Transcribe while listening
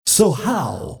So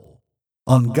how,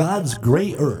 on God's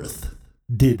gray earth,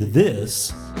 did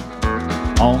this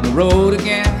On the road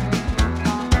again.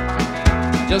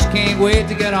 Just can't wait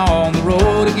to get on the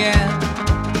road again.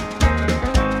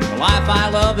 The life I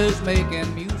love is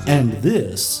making music. and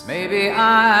this Maybe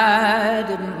I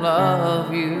didn't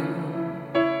love you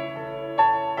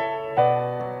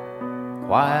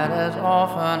quite as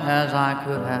often as I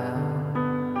could have.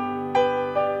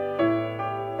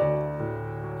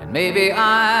 And maybe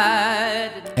I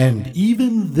didn't. and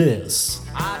even this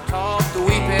I taught the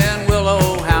weeping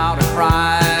willow how to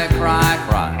cry, cry,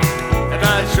 cry. And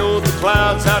I showed the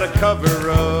clouds how to cover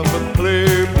up a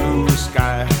clear blue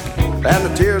sky. And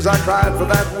the tears I cried for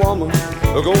that woman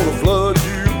are gonna flood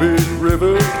you, big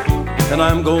river. And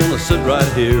I'm gonna sit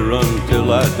right here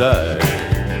until I die.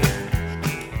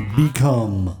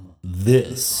 become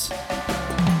this.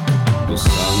 The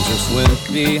sun just went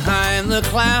behind the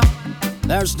cloud.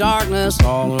 There's darkness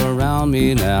all around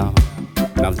me now.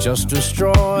 I've just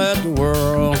destroyed the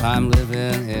world I'm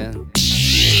living in.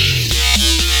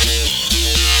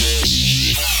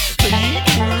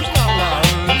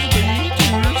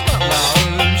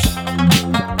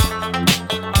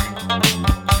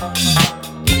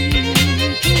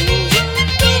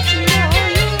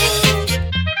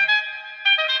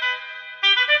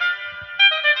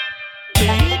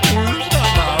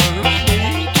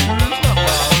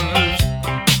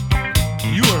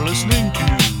 You are listening to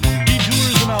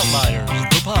Detours and Outliers,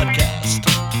 the podcast.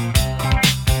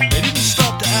 They didn't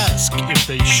stop to ask if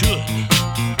they should.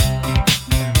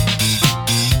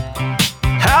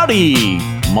 Howdy,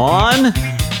 Mon.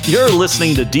 You're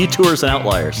listening to Detours and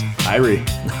Outliers. Irie.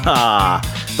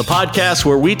 The podcast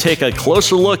where we take a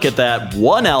closer look at that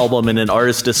one album in an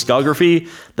artist's discography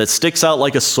that sticks out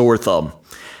like a sore thumb.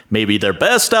 Maybe their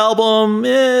best album,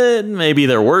 maybe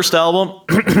their worst album,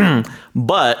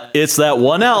 but it's that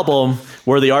one album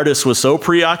where the artist was so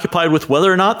preoccupied with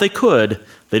whether or not they could,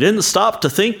 they didn't stop to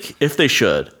think if they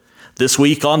should. This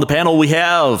week on the panel we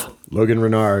have Logan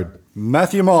Renard.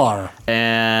 Matthew Marr.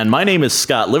 and my name is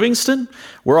Scott Livingston.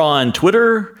 We're on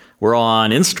Twitter. We're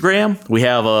on Instagram. We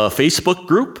have a Facebook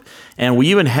group. And we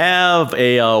even have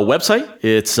a website.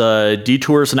 It's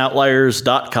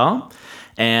detoursandoutliers.com.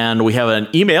 And we have an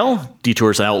email,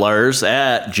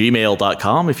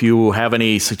 detoursandoutliers@gmail.com. If you have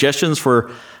any suggestions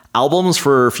for albums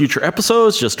for future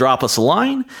episodes, just drop us a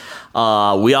line.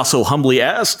 We also humbly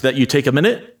ask that you take a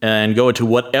minute and go into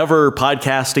whatever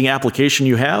podcasting application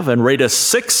you have and rate us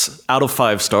 6 out of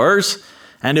 5 stars,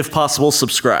 and if possible,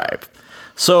 subscribe.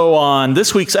 So on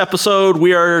this week's episode,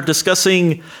 we are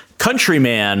discussing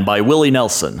Countryman by Willie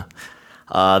Nelson.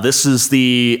 This is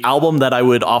the album that I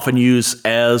would often use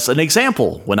as an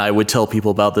example when I would tell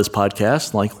people about this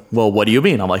podcast. Like, well, what do you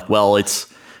mean? I'm like, well,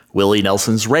 it's Willie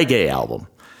Nelson's reggae album.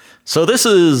 So this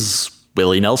is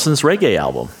Willie Nelson's reggae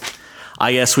album.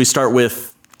 I guess we start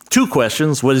with 2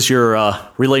 questions. What is your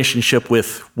relationship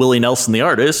with Willie Nelson, the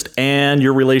artist, and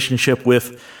your relationship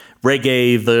with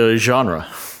reggae, the genre?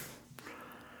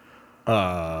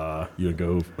 You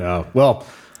go.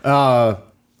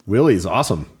 Willie's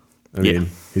awesome. I mean,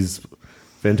 he's a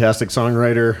fantastic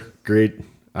songwriter. Great.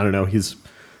 I don't know. He's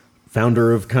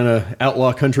founder of kind of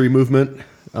outlaw country movement.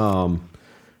 And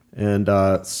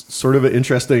sort of an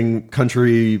interesting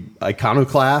country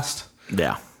iconoclast.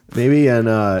 Yeah. Maybe. And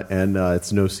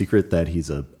it's no secret that he's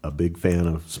a big fan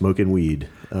of smoking weed.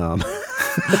 Well,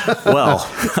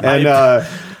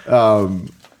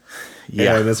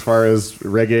 Yeah, and as far as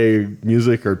reggae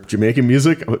music or Jamaican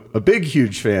music, a big,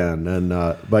 huge fan,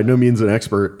 and by no means an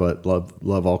expert, but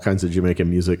love all kinds of Jamaican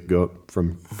music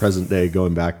from present day,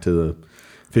 going back to the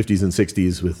 50s and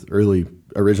 60s with early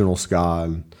original ska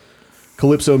and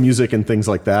calypso music and things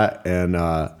like that. And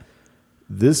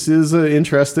this is an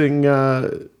interesting,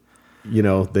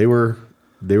 they were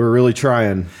really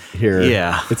trying here.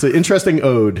 Yeah. It's an interesting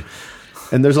ode,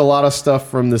 and there's a lot of stuff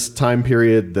from this time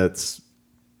period that's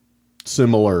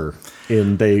similar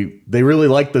in they really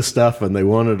liked this stuff and they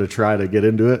wanted to try to get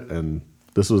into it, and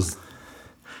this was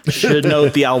should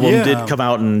note the album Yeah. did come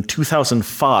out in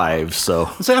 2005, so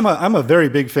So I'm a very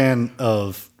big fan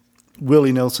of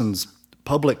Willie Nelson's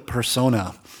public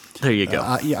persona. there you go.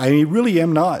 I really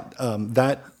am not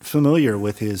that familiar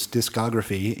with his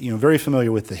discography. Very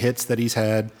familiar with the hits that he's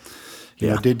had. You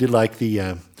know, did like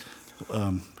the.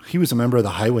 He was a member of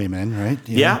the Highwaymen, right?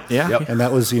 Yeah. Yep. And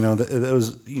that was, that was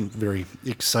very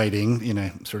exciting in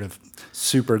a sort of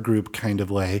super group kind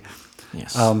of way.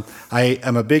 Yes. I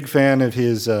am a big fan of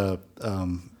his.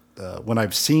 When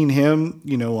I've seen him,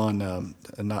 on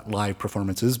not live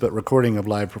performances, but recording of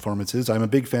live performances, I'm a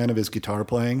big fan of his guitar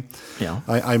playing. Yeah.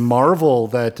 I marvel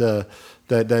that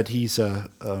that he's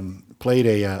played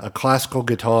a classical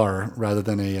guitar rather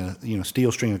than a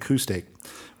steel string acoustic,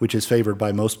 which is favored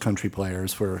by most country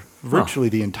players for virtually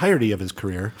the entirety of his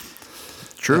career.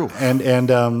 True. And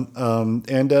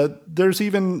there's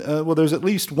even there's at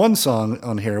least one song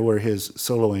on here where his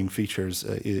soloing features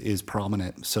is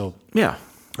prominent. So Yeah.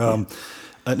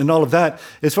 and all of that.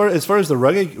 As far as the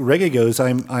reggae goes,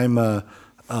 I'm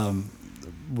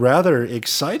rather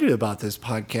excited about this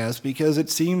podcast because it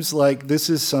seems like this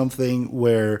is something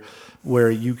where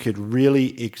you could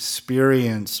really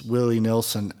experience Willie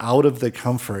Nelson out of the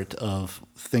comfort of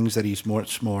things that he's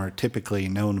much more typically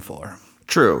known for.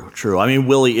 True. I mean,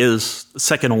 Willie is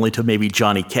second only to maybe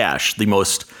Johnny Cash, the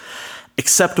most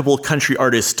acceptable country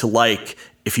artist to like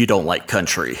if you don't like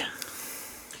country.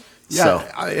 Yeah,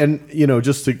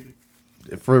 just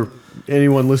for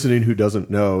anyone listening who doesn't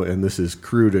know, and this is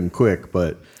crude and quick,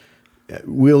 but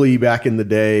Willie back in the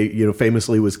day,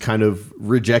 famously was kind of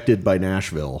rejected by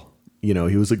Nashville. He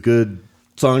was a good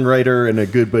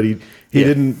songwriter but he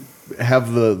didn't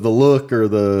have the look or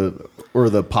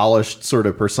the polished sort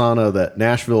of persona that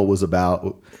Nashville was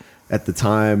about at the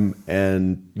time.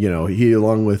 And, he,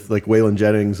 along with like Waylon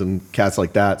Jennings and cats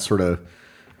like that, sort of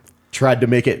tried to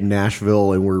make it in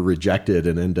Nashville and were rejected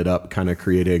and ended up kind of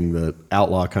creating the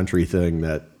outlaw country thing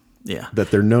that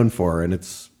they're known for. And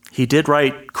he did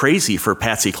write Crazy for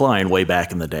Patsy Cline way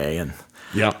back in the day. And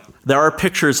there are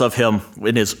pictures of him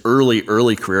in his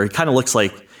early career. He kind of looks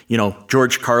like,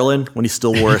 George Carlin when he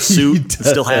still wore a suit,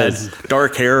 still had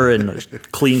dark hair and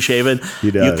clean shaven.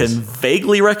 He does. You can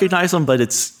vaguely recognize him, but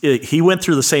he went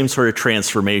through the same sort of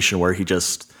transformation where he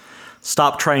just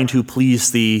stopped trying to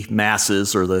please the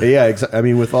masses or the I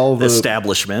mean, with all the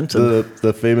establishment,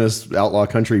 the famous outlaw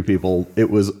country people, it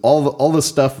was all the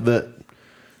stuff that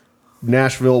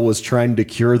Nashville was trying to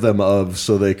cure them of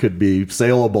so they could be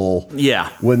saleable.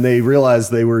 Yeah. When they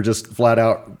realized they were just flat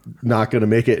out not going to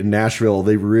make it in Nashville,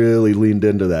 they really leaned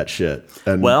into that shit.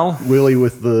 And Willie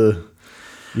with the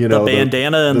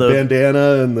bandana and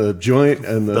the joint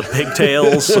and the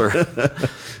pigtails or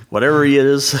whatever he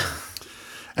is.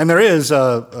 And there is,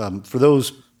 for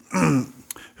those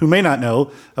who may not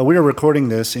know, we are recording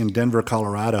this in Denver,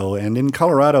 Colorado. And in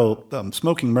Colorado,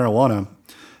 smoking marijuana,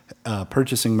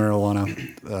 purchasing marijuana,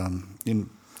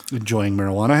 enjoying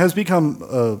marijuana has become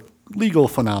a legal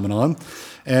phenomenon.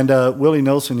 And Willie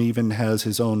Nelson even has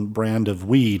his own brand of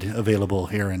weed available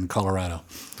here in Colorado.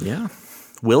 Yeah.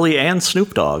 Willie and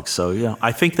Snoop Dogg. So,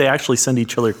 I think they actually send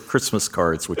each other Christmas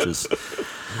cards, which is,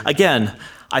 again,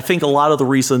 I think a lot of the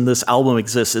reason this album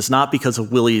exists is not because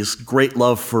of Willie's great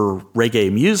love for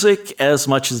reggae music as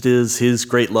much as it is his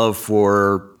great love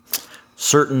for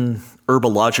certain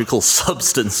herbological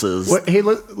substances. Hey,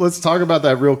 let's talk about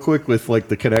that real quick with like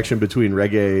the connection between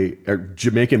reggae or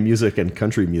Jamaican music and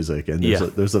country music. And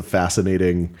there's a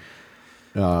fascinating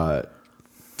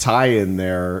tie in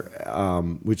there,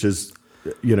 which is,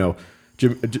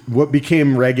 what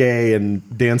became reggae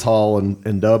and dance hall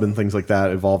and dub and things like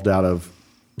that evolved out of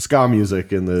ska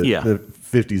music in the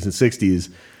 50s and 60s.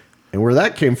 And where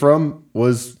that came from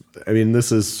was, I mean,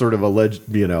 this is sort of a legend,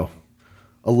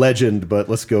 but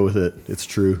let's go with it. It's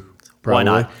true. Probably. Why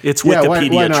not? It's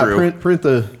Wikipedia why not? True. Print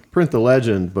the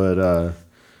legend. But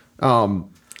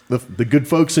the good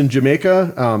folks in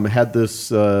Jamaica had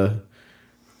this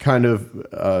kind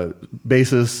of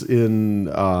basis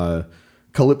in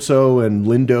calypso and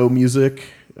lindo music,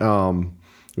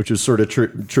 which is sort of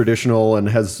traditional and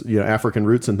has African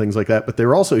roots and things like that. But they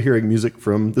were also hearing music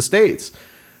from the States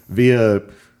via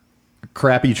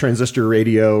crappy transistor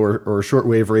radio or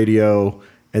shortwave radio,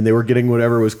 and they were getting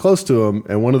whatever was close to them.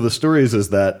 And one of the stories is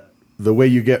that the way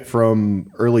you get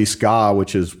from early ska,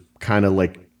 which is kind of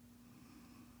like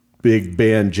big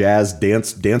band jazz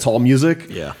dance hall music,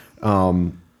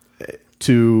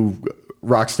 to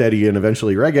rocksteady and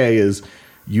eventually reggae, is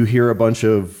you hear a bunch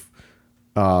of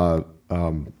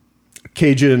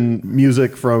Cajun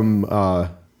music from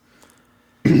the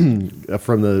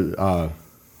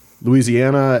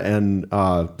Louisiana and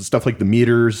stuff like the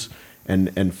Meters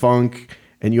and funk,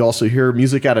 and you also hear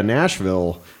music out of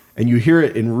Nashville, and you hear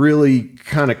it in really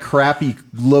kind of crappy,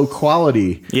 low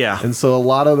quality. Yeah. And so a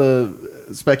lot of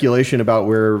the speculation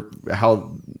about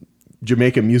how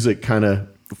Jamaican music kind of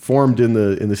formed in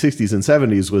the 60s and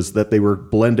 70s was that they were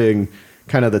blending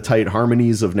kind of the tight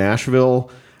harmonies of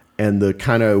Nashville and the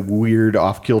kind of weird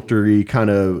off-kiltery kind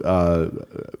of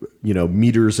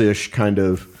Meters-ish kind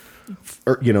of,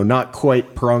 not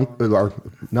quite prunk or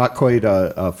not quite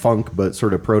funk, but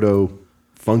sort of proto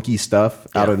funky stuff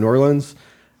out of New Orleans,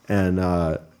 and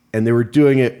they were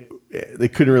doing it. They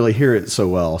couldn't really hear it so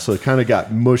well, so it kind of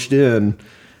got mushed in,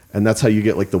 And that's how you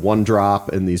get like the one drop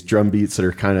and these drum beats that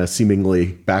are kind of seemingly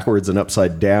backwards and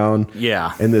upside down.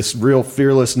 Yeah. And this real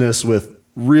fearlessness with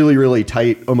really, really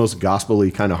tight, almost gospel-y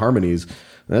kind of harmonies.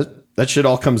 That shit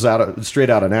all comes straight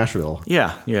out of Nashville.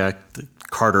 Yeah. The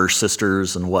Carter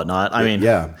sisters and whatnot. I mean,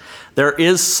 yeah. There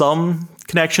is some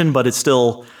connection, but it's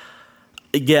still,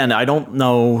 again, I don't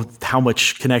know how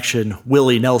much connection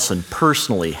Willie Nelson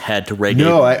personally had to reggae.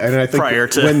 No, and I think prior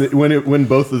to when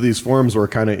both of these forms were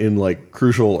kind of in like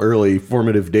crucial early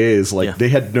formative days, like they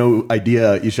had no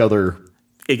idea each other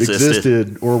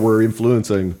existed or were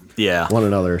influencing one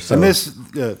another. So. And this,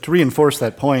 to reinforce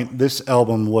that point, this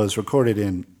album was recorded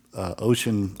in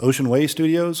Ocean Way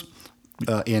Studios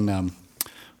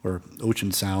or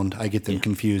Ocean Sound. I get them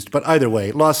confused. But either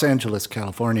way, Los Angeles,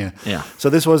 California. Yeah.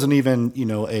 So this wasn't even,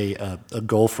 a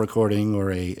Gulf recording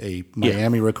or a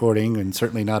Miami recording, and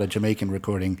certainly not a Jamaican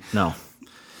recording. No.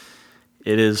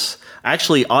 It is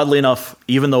actually, oddly enough,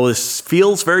 even though this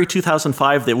feels very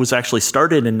 2005, it was actually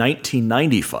started in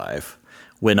 1995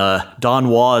 when Don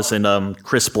Was and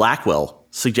Chris Blackwell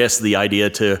suggested the idea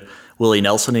to Willie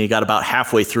Nelson, and he got about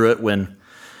halfway through it when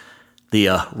the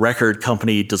record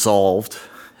company dissolved.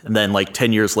 And then like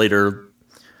 10 years later,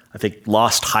 I think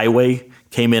Lost Highway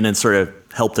came in and sort of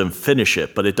helped him finish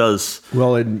it. But it does...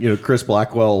 Well, and, Chris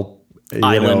Blackwell...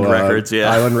 Island Records,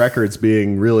 Island Records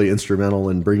being really instrumental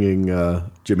in bringing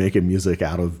Jamaican music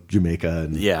out of Jamaica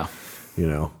and,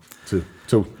 to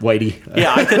Whitey.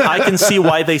 Yeah, I can see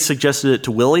why they suggested it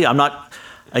to Willie. I'm not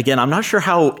sure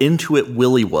how into it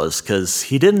Willie was, because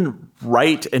he didn't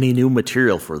write any new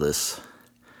material for this.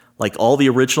 Like, all the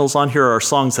originals on here are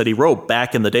songs that he wrote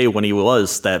back in the day when he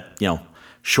was that,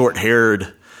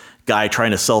 short-haired guy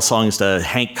trying to sell songs to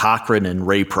Hank Cochran and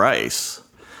Ray Price.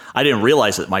 I didn't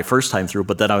realize it my first time through,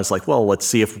 but then I was like, well, let's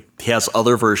see if he has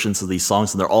other versions of these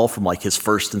songs, and they're all from like his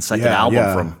first and second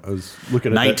album from I was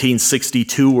looking at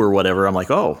 1962 or whatever. I'm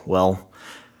like, oh, well.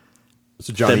 It's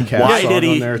a Johnny then Cash why song did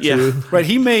he, on there too. Right,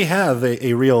 he may have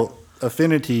a real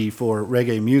affinity for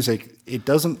reggae music. It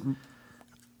doesn't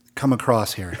come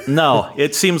across here. No,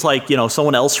 it seems like,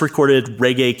 someone else recorded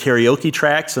reggae karaoke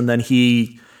tracks, and then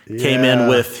he came in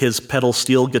with his pedal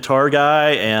steel guitar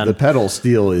guy, and the pedal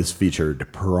steel is featured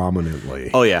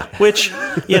prominently. Oh yeah, which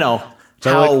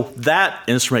how that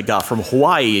instrument got from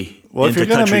Hawaii into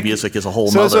country music is a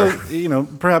whole nother. So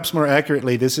perhaps more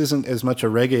accurately, this isn't as much a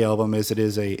reggae album as it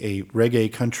is a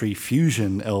reggae country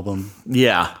fusion album.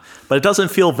 Yeah, but it doesn't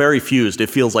feel very fused. It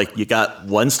feels like you got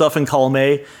one stuff in column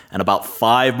A, and about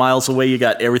 5 miles away you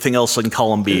got everything else in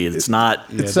column B. It's not.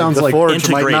 It sounds the like forge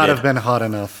integrated. might not have been hot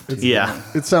enough.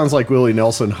 It sounds like Willie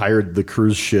Nelson hired the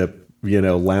cruise ship,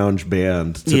 lounge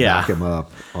band to back him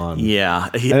up on. Yeah,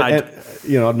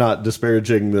 I'm not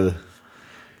disparaging the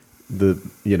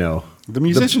musicianship. The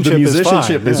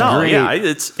musicianship is no, great. yeah,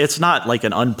 it's not like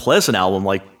an unpleasant album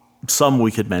like some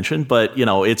we could mention, but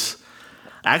it's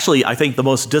actually, I think the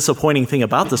most disappointing thing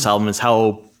about this album is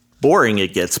how boring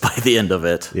it gets by the end of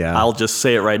it. Yeah. I'll just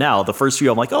say it right now. The first few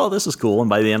I'm like, oh, this is cool, and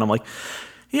by the end I'm like,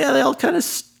 yeah, they all kind of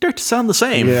start to sound the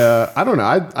same. Yeah, I don't know.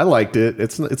 I liked it.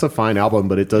 It's a fine album,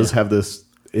 but it does have this.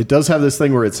 It does have this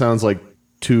thing where it sounds like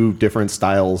two different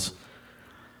styles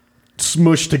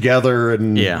smushed together,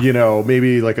 and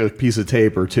maybe like a piece of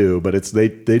tape or two, but they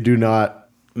do not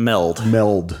meld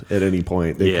at any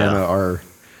point. They kind of are.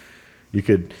 You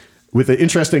could, with an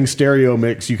interesting stereo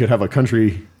mix, you could have a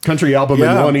country album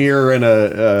in one ear and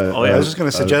I was just going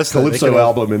to suggest calypso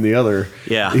album in the other.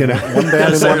 Yeah, one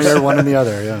band in one ear, one in the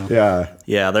other.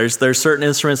 Yeah. There's certain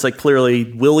instruments that clearly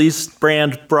Willie's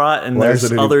brand brought, and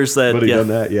there's others that done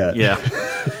that yet. Yeah,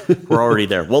 we're already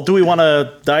there. Well, do we want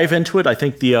to dive into it? I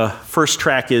think the first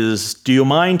track is "Do You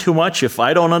Mind Too Much If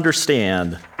I Don't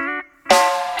Understand."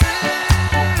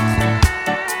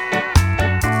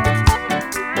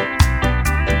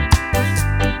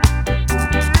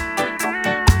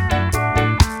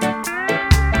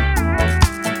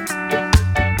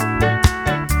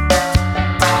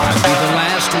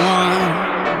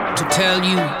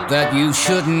 That you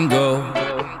shouldn't go,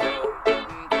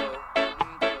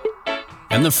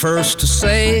 and the first to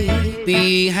say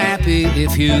be happy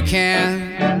if you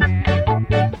can,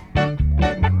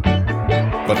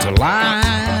 but to lie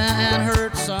and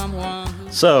hurt someone.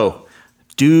 So,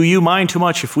 do you mind too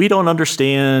much if we don't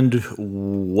understand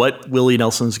what Willie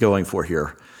Nelson's going for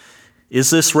here? Is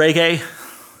this reggae?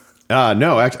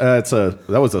 No, that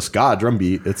was a ska drum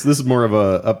beat. This is more of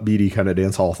a upbeaty kind of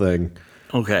dance hall thing.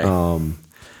 Okay.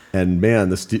 And man,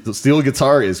 the steel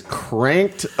guitar is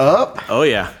cranked up. Oh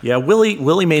yeah. Yeah,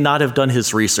 Willie may not have done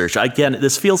his research. Again,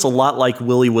 this feels a lot like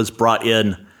Willie was brought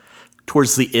in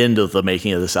towards the end of the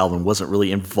making of this album, wasn't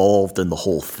really involved in the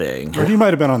whole thing. Or he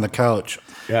might have been on the couch.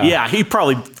 Yeah, he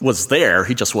probably was there.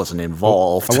 He just wasn't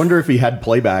involved. I wonder if he had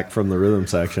playback from the rhythm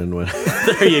section. When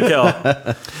There you go.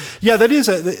 Yeah, that is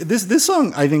this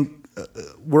song. I think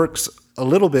works a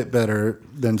little bit better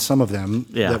than some of them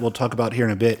that we'll talk about here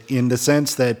in a bit. In the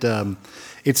sense that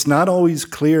it's not always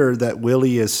clear that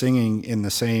Willie is singing in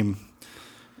the same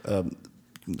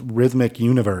rhythmic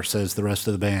universe as the rest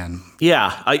of the band.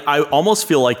 Yeah, I almost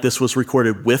feel like this was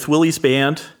recorded with Willie's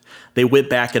band. They went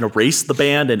back and erased the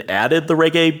band and added the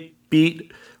reggae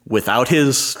beat without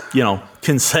his,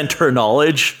 consent or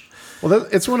knowledge. Well,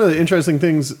 it's one of the interesting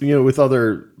things, with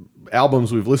other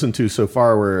albums we've listened to so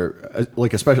far where,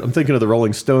 like, especially, I'm thinking of the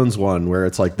Rolling Stones one where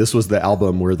it's like, this was the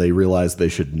album where they realized they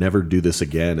should never do this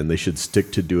again and they should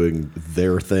stick to doing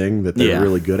their thing that they're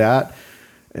really good at.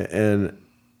 And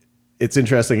it's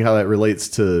interesting how that relates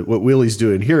to what Willie's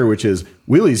doing here, which is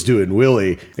Willie's doing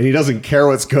Willie, and he doesn't care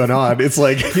what's going on. It's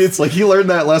like he learned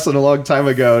that lesson a long time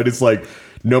ago, and it's like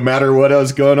no matter what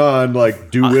else going on, like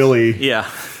do Willie. Yeah.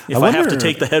 If I have to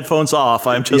take the headphones off,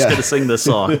 I'm just going to sing this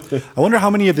song. I wonder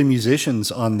how many of the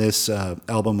musicians on this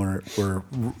album were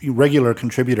regular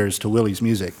contributors to Willie's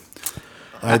music,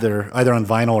 either on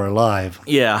vinyl or live.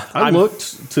 Yeah, I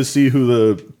looked to see who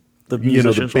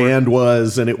the band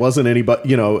was, and it wasn't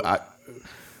anybody.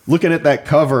 Looking at that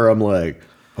cover, I'm like,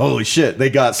 holy shit,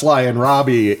 they got Sly and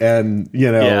Robbie and,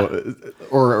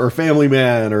 or Family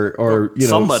Man or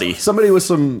somebody with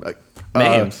some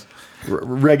names.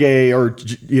 Reggae or,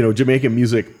 Jamaican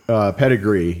music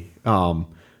pedigree. All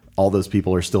those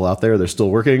people are still out there. They're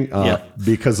still working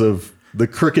because of the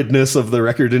crookedness of the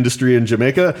record industry in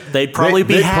Jamaica. They'd probably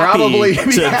be happy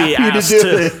to be asked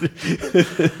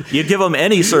to. You give them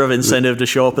any sort of incentive to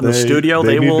show up in the studio,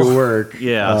 they will need to work.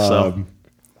 Yeah.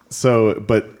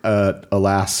 But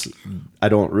alas, I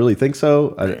don't really think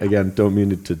so. Again, don't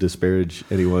mean to disparage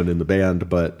anyone in the band,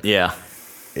 but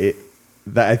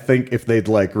I think if they'd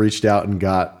like reached out and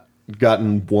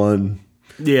gotten one,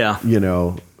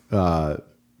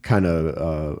 kind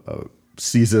of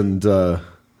seasoned,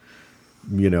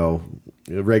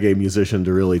 reggae musician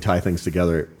to really tie things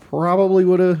together, it probably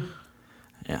would have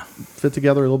fit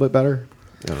together a little bit better.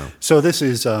 I don't know. So this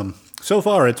is so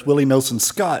far it's Willie Nelson's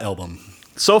ska album.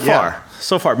 So far.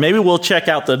 Maybe we'll check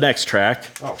out the next track.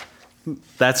 Oh.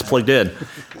 That's plugged in.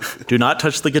 Do not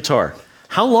touch the guitar.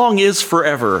 How Long Is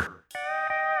Forever?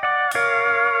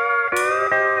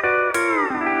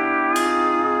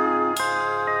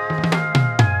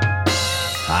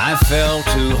 I fell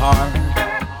too hard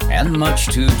and much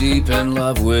too deep in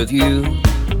love with you,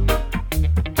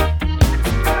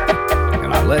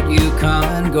 and I let you come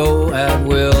and go at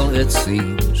will, it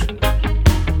seems.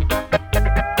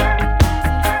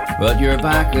 But you're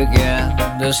back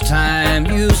again, this time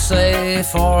you say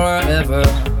forever.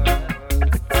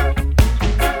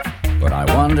 But I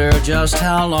wonder just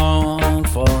how long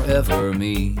forever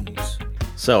means.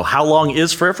 So, How Long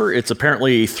Is Forever? It's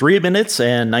apparently 3 minutes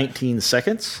and 19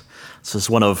 seconds. This is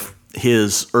one of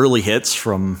his early hits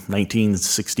from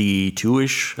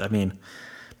 1962-ish. I mean,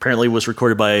 apparently it was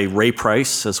recorded by Ray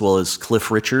Price as well as Cliff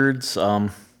Richards.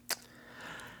 The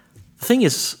thing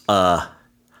is,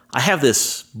 I have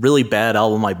this really bad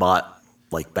album I bought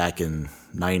like back in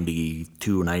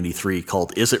 92, 93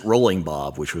 called Is It Rolling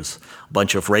Bob, which was a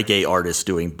bunch of reggae artists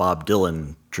doing Bob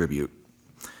Dylan tribute.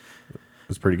 It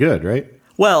was pretty good, right?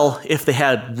 Well, if they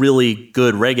had really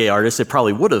good reggae artists, it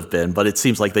probably would have been, but it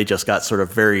seems like they just got sort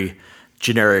of very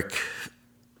generic,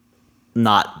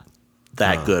 not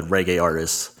that good reggae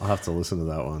artists. I'll have to listen to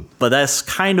that one. But that's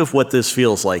kind of what this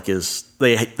feels like, is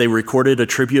they recorded a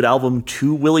tribute album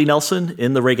to Willie Nelson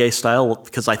in the reggae style,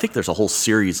 because I think there's a whole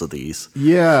series of these.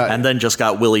 Yeah. And then just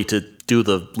got Willie to do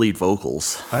the lead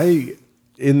vocals.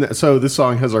 So this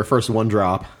song has our first one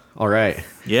drop. All right.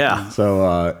 Yeah.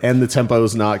 So, and the tempo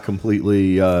is not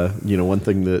completely, one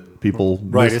thing that people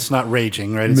it's not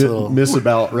raging, right? It's miss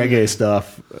about reggae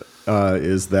stuff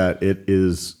is that it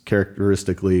is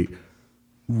characteristically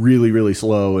really, really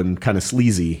slow and kind of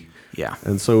sleazy. Yeah.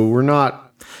 And so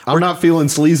I'm not feeling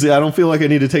sleazy. I don't feel like I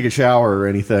need to take a shower or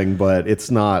anything, but it's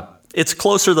not. It's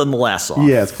closer than the last song.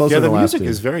 Yeah, it's closer than the last. The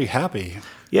music is very happy.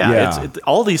 Yeah.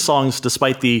 All these songs,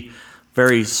 despite the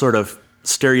very sort of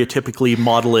stereotypically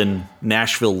maudlin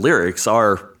Nashville lyrics,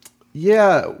 are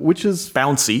which is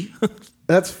bouncy.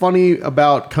 That's funny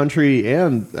about country,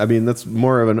 and I mean that's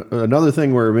more of another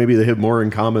thing where maybe they have more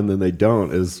in common than they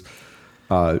don't, is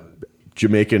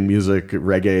Jamaican music,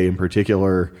 reggae in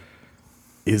particular,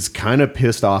 is kind of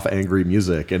pissed off angry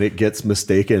music, and it gets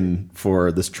mistaken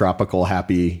for this tropical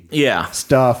happy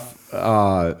stuff.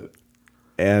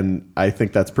 And I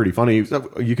think that's pretty funny.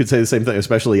 You could say the same thing,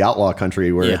 especially outlaw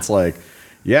country, where it's like,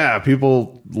 yeah,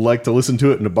 people like to listen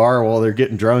to it in a bar while they're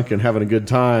getting drunk and having a good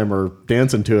time or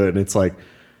dancing to it. And it's like,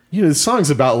 the song's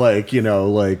about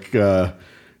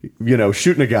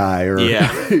shooting a guy or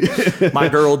my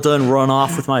girl done run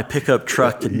off with my pickup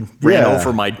truck and ran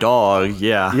over my dog.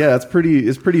 Yeah. Yeah. It's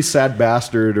pretty sad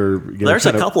bastard or, there's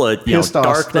a couple of, darkness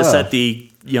stuff at the,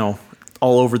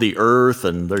 all over the earth.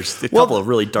 And there's a couple of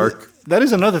really dark. That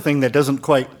is another thing that doesn't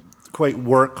quite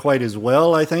work quite as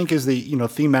well, I think, is the,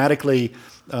 thematically,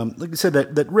 like I said,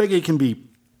 that reggae can be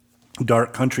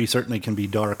dark, country certainly can be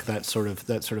dark, that sort of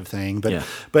thing.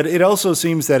 But it also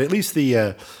seems that at least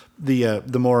the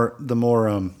more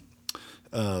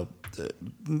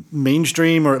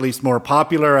mainstream, or at least more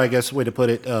popular, I guess way to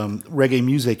put it, reggae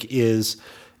music is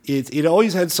it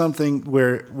always had something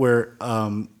where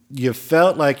you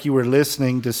felt like you were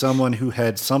listening to someone who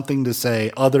had something to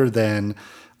say other than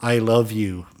 "I love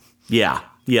you." Yeah.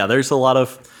 There's a lot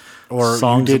of or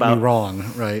songs "You did about me wrong,"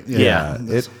 right? Yeah.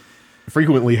 It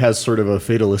frequently has sort of a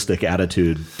fatalistic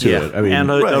attitude to it. I mean, and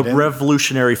a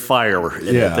revolutionary fire.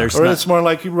 It's more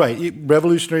like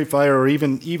revolutionary fire, or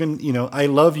even "I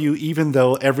love you," even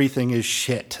though everything is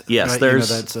shit. Yes, right? there's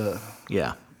that's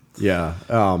yeah.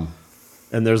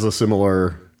 And there's a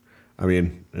similar. I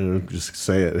mean, just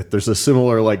say it. There's a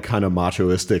similar like kind of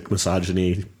machoistic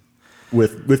misogyny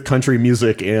with country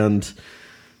music and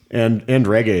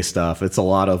reggae stuff. It's a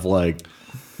lot of like,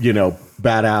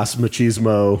 badass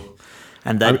machismo.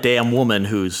 And that damn woman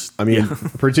who's...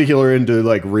 particular into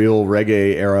like real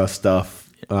reggae era stuff.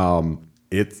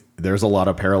 There's a lot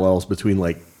of parallels between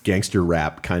like gangster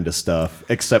rap kind of stuff,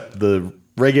 except the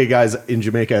reggae guys in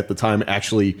Jamaica at the time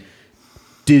actually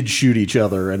did shoot each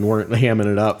other and weren't hamming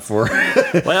it up for...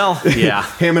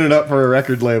 hamming it up for a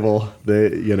record label.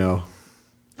 They,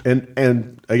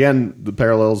 And again, the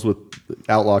parallels with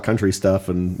outlaw country stuff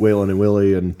and Waylon and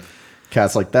Willie and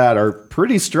cats like that are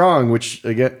pretty strong, which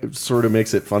again sort of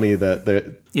makes it funny that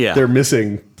they're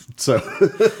missing. So,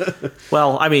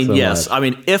 yes.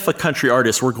 Much. If a country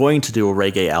artist were going to do a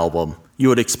reggae album, you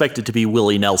would expect it to be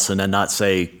Willie Nelson and not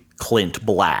say Clint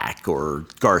Black or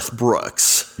Garth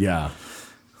Brooks. Yeah.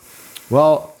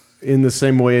 Well, in the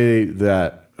same way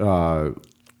that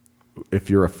if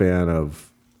you're a fan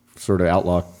of sort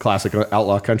of classic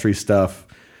outlaw country stuff,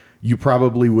 you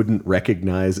probably wouldn't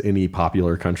recognize any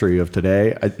popular country of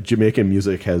today. Jamaican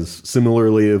music has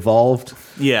similarly evolved.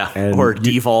 Yeah, or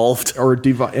devolved. I was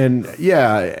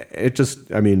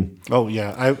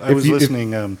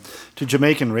listening to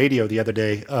Jamaican radio the other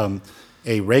day,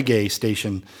 a reggae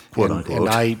station,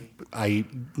 and I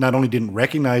not only didn't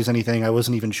recognize anything, I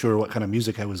wasn't even sure what kind of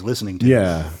music I was listening to.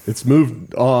 Yeah, it's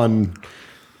moved on.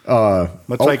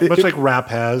 Much like rap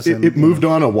has. It moved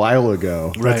on a while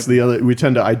ago. Right. That's the other. We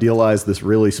tend to idealize this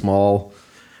really small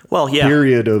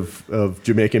period of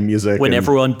Jamaican music. When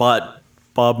everyone bought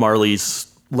Bob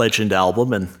Marley's Legend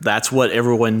album, and that's what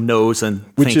everyone knows and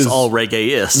thinks all reggae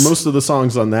is. Most of the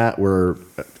songs on that were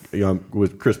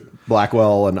with Chris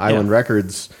Blackwell and Island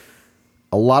Records.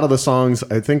 A lot of the songs,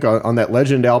 I think, on that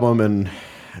Legend album, and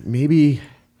maybe...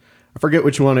 I forget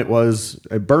which one it was.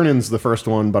 Burnin's the first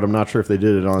one, but I'm not sure if they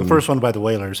did it on... The first one by the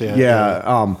Wailers, yeah.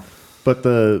 Yeah, but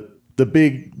the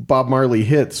big Bob Marley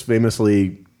hits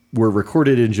famously were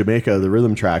recorded in Jamaica, the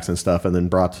rhythm tracks and stuff, and then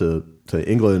brought to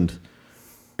England,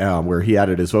 where he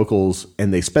added his vocals,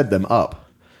 and they sped them up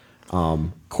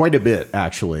quite a bit,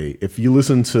 actually. If you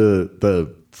listen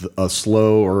to a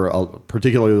slow or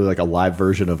particularly like a live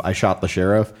version of I Shot the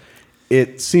Sheriff,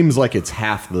 it seems like it's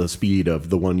half the speed of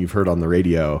the one you've heard on the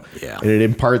radio. Yeah. And it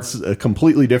imparts a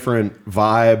completely different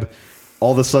vibe.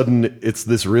 All of a sudden, it's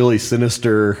this really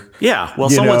sinister... Yeah, well,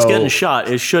 someone's getting shot.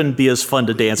 It shouldn't be as fun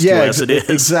to dance to as it is.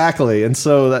 Exactly. And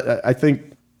so I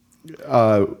think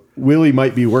Willie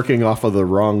might be working off of the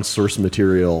wrong source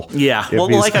material. Yeah, well,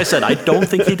 like I said, I don't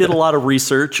think he did a lot of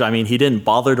research. He didn't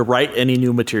bother to write any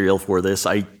new material for this.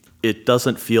 It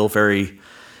doesn't feel very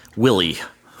Willie,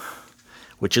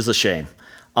 which is a shame.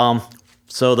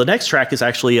 So the next track is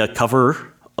actually a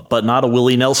cover, but not a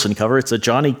Willie Nelson cover. It's a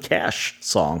Johnny Cash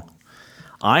song.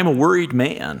 I'm a Worried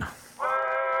Man.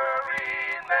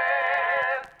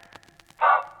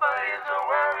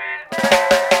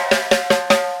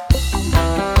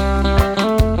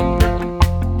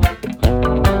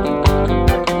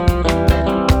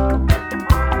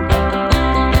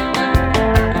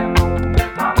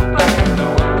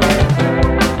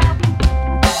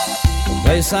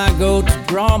 Place I go to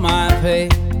draw my pay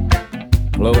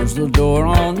closed the door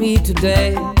on me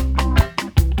today.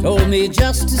 Told me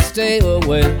just to stay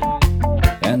away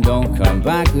and don't come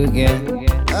back again.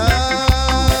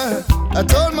 I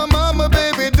told my mama,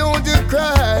 baby, don't you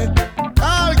cry.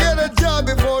 I'll get a job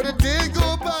before the day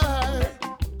go by.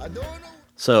 I don't know.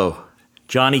 So,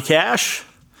 Johnny Cash,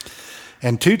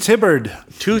 And Toots Hibbard.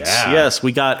 Toots, yes,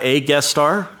 we got a guest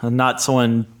star, not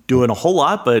someone doing a whole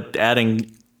lot, but adding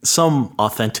some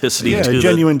authenticity Yeah, to a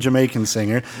genuine Jamaican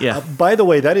singer. Yeah. By the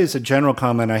way, that is a general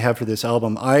comment I have for this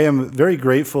album. I am very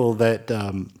grateful that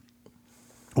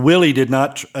Willie did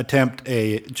not attempt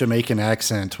a Jamaican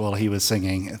accent while he was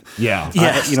singing. Yeah.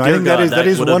 Yes, I dear think God, that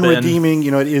is would have one been redeeming.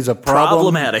 It is a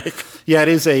problem. problematic. Yeah, it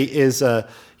is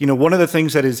one of the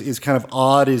things that is kind of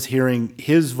odd is hearing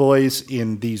his voice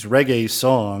in these reggae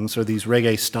songs or these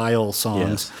reggae style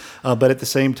songs. But at the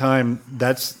same time,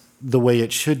 that's the way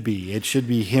it should be. It should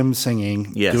be him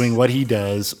singing, Yes. doing what he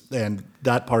does, and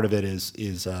that part of it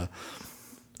is A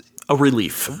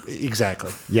relief.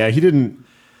 exactly. Yeah, he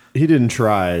didn't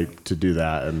try to do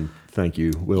that, and thank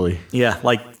you, Willie. Yeah,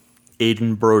 like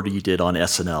Aiden Brody did on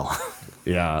SNL.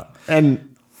 Yeah.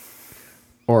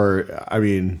 I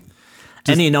mean,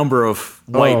 Any number of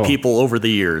white Oh. people over the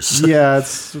years. yeah,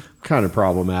 it's kind of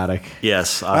problematic.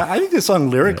 Yes. I think this song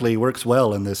lyrically works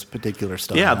well in this particular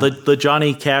style. Yeah, the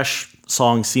Johnny Cash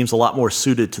song seems a lot more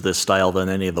suited to this style than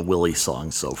any of the Willie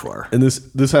songs so far. And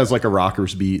this has like a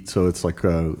rockers beat, so it's like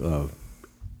a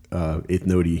eighth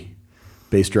notey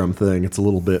bass drum thing. It's a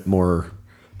little bit more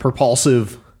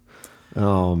propulsive,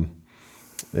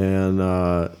 and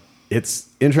it's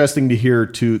interesting to hear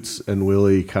Toots and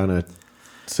Willie kind of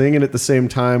singing at the same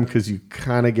time because you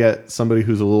kind of get somebody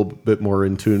who's a little bit more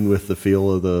in tune with the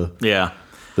feel of the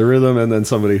rhythm, and then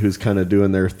somebody who's kind of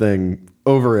doing their thing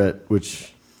over it,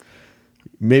 which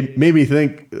made me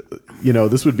think,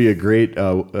 this would be a great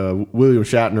William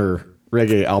Shatner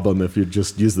reggae album if you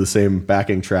just use the same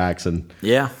backing tracks and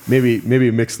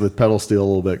maybe mix the pedal steel a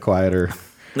little bit quieter.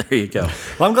 There you go.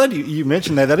 Well, I'm glad you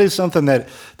mentioned that. That is something that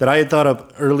I had thought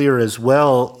of earlier as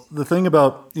well. The thing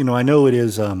about, I know it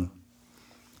is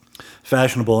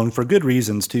fashionable and for good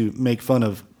reasons to make fun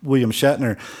of William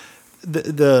Shatner.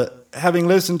 The having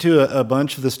listened to a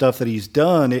bunch of the stuff that he's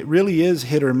done, it really is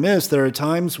hit or miss. There are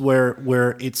times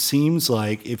where it seems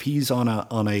like if he's on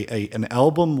an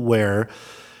album where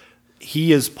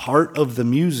he is part of the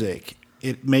music,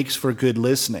 it makes for good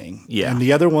listening. Yeah. And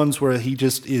the other ones where he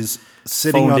just is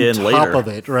sitting Phoned on in top later. of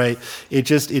it, right? It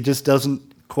just doesn't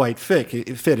quite fit.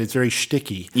 It's very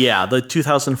sticky. Yeah, the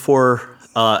 2004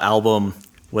 album,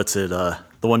 what's it?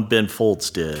 The one Ben Folds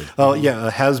did. Oh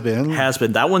yeah, Has Been. Has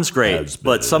Been. That one's great.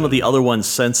 But some of the other ones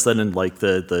since then, and like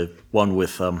the one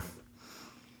with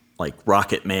like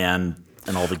Rocket Man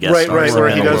and all the guest Right, stars. where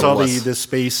have he been a does all little less- the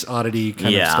space oddity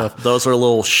kind of stuff. those are a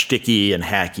little shticky and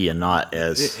hacky and not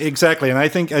as Exactly, and I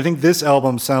think this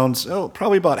album sounds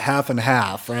probably about half and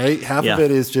half, right? Half Yeah. of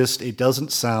it is just it doesn't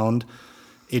sound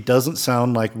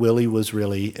like Willie was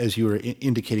really, as you were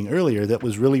indicating earlier, that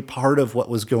was really part of what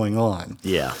was going on.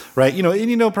 Yeah. Right.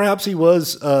 Perhaps he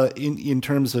was in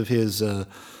terms of his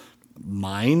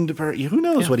mind. Who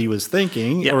knows what he was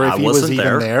thinking, Yeah, or if I he was wasn't even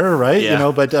there. there, right?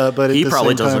 Yeah. But at He the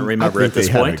probably same doesn't time, remember I at think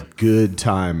this they point. had a good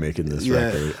time making this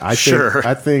Yeah. record.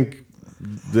 I think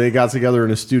they got together in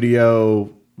a studio.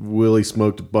 Willie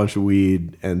smoked a bunch of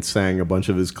weed and sang a bunch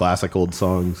of his classic old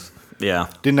songs. Yeah.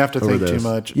 Didn't have to over think too this.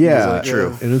 much. Yeah, It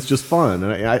was like, and it's just fun.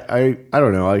 And I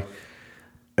don't know.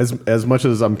 As much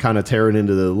as I'm kind of tearing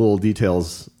into the little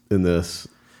details in this,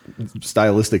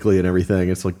 stylistically and everything,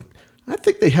 it's like I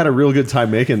think they had a real good time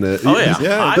making this. Oh yeah.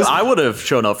 Yeah, I would have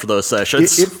shown up for those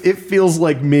sessions. It feels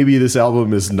like maybe this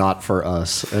album is not for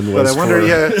us, and But was I wonder,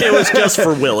 for, It was just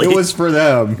for Willie. it was for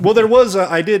them. Well, there was.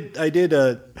 I did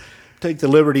take the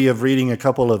liberty of reading a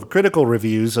couple of critical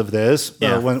reviews of this.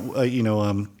 Yeah.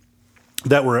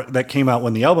 That came out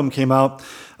when the album came out.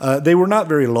 They were not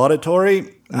very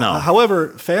laudatory. No. However,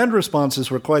 fan responses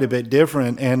were quite a bit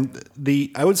different, and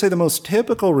I would say the most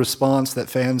typical response that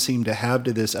fans seemed to have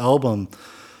to this album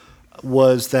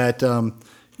was that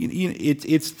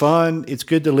it's fun, it's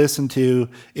good to listen to,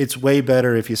 it's way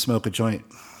better if you smoke a joint.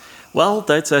 Well,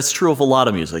 that's true of a lot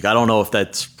of music. I don't know if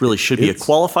that really should be a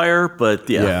qualifier, but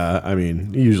yeah. Yeah, I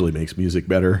mean, it usually makes music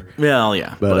better, Well,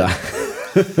 yeah. but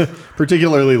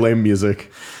particularly lame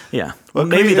music. yeah. Well,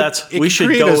 maybe we should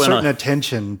create go a in certain a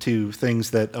attention to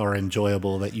things that are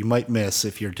enjoyable that you might miss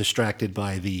if you're distracted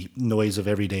by the noise of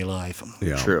everyday life.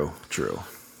 Yeah, True.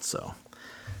 So,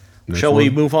 shall we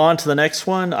move on to the next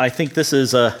one? I think this is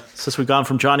since we've gone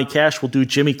from Johnny Cash, we'll do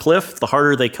Jimmy Cliff, The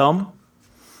Harder They Come.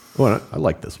 Well, I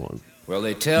like this one. Well,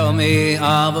 they tell me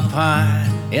of a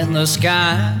pie in the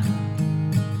sky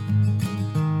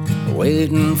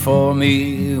waiting for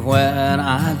me when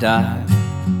I die.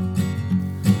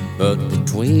 But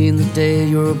between the day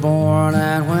you were born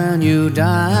and when you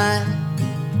die,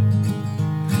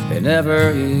 they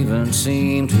never even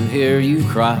seem to hear you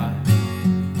cry.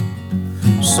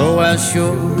 So as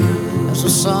sure as the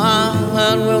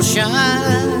sun will shine,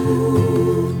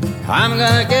 I'm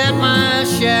gonna get my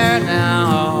share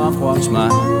now of what's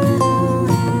mine.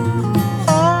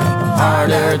 The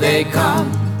harder they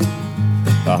come,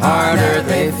 the harder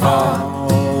they fall,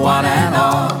 one and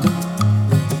all.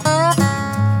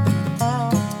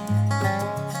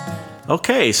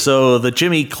 Okay, so the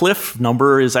Jimmy Cliff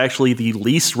number is actually the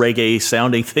least reggae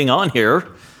sounding thing on here.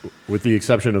 With the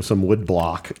exception of some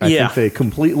woodblock. I think they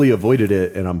completely avoided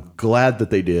it, and I'm glad that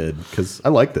they did, because I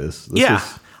like this.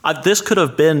 This could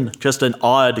have been just an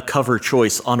odd cover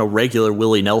choice on a regular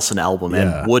Willie Nelson album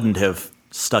and wouldn't have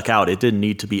stuck out. It didn't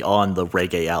need to be on the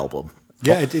reggae album.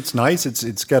 Yeah, it's nice.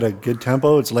 It's got a good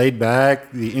tempo. It's laid back.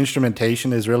 The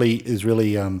instrumentation is really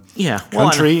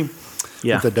country.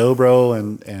 With the dobro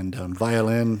and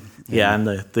violin. Yeah, and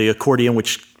the accordion,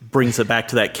 which brings it back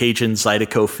to that Cajun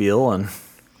Zydeco feel. And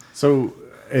so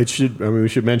we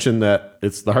should mention that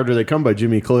it's The Harder They Come by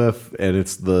Jimmy Cliff, and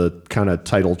it's the kind of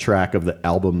title track of the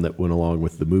album that went along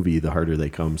with the movie The Harder They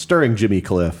Come, starring Jimmy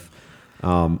Cliff,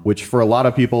 which for a lot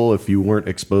of people, if you weren't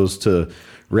exposed to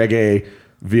reggae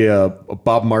via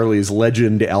Bob Marley's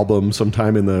Legend album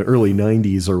sometime in the early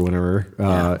 90s or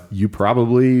whenever, you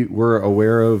probably were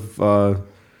aware of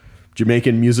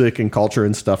Jamaican music and culture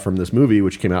and stuff from this movie,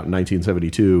 which came out in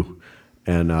 1972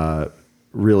 and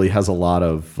really has a lot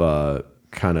of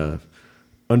kind of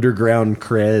underground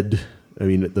cred. I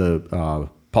mean, the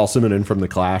Paul Simonon from The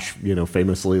Clash,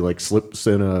 famously slips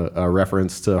in a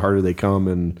reference to Harder They Come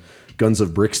and Guns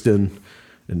of Brixton.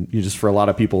 And just for a lot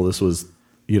of people, this was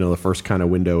the first kind of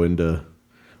window into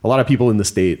a lot of people in the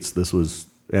States. This was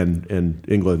and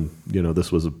England. This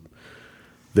was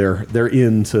they're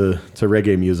into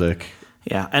reggae music.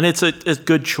 Yeah, and it's a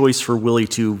good choice for Willie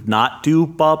to not do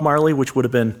Bob Marley, which would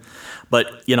have been.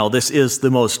 But this is the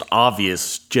most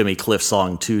obvious Jimmy Cliff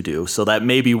song to do, so that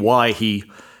may be why he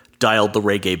dialed the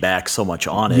reggae back so much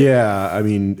on it. Yeah, I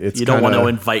mean, you don't want to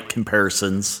invite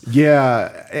comparisons.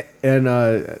 Yeah, and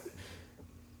I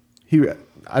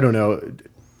don't know.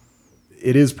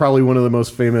 It is probably one of the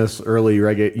most famous early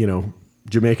reggae,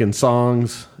 Jamaican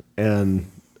songs. And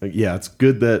it's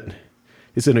good that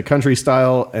it's in a country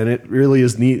style, and it really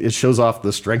is neat. It shows off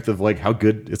the strength of how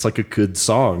good it's a good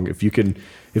song. If you can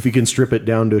strip it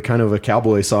down to kind of a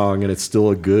cowboy song and it's still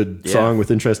a good song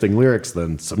with interesting lyrics,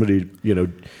 then somebody,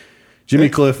 Jimmy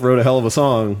Cliff wrote a hell of a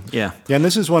song. Yeah. Yeah. And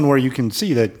this is one where you can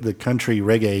see that the country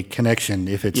reggae connection,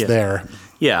 if it's there.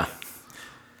 Yeah.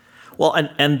 Well,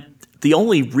 and the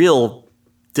only real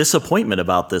disappointment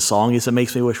about this song is it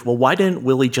makes me wish, well, why didn't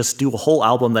Willie just do a whole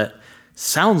album that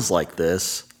sounds like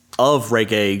this of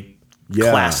reggae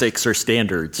classics or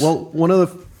standards? Well, one of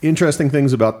the interesting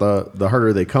things about the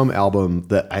Harder They Come album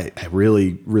that I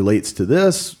really relates to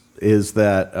this is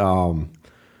that,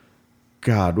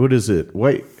 God, what is it?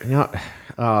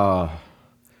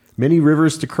 Many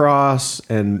Rivers to Cross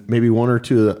and maybe one or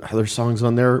two other songs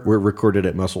on there were recorded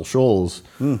at Muscle Shoals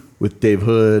with Dave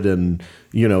Hood and,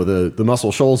 the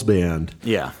Muscle Shoals band.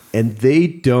 Yeah. And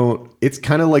it's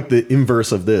kind of like the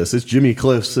inverse of this. It's Jimmy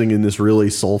Cliff singing this really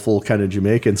soulful kind of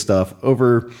Jamaican stuff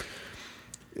over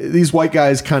these white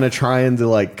guys kind of trying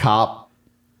to cop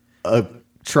a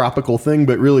tropical thing,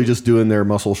 but really just doing their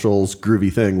Muscle Shoals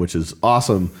groovy thing, which is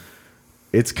awesome.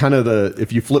 It's kind of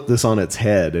if you flip this on its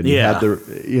head and you had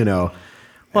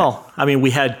Well, I mean, we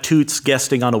had Toots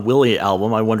guesting on a Willie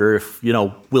album. I wonder if,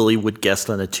 Willie would guest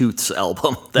on a Toots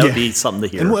album. That would be something to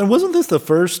hear. And wasn't this the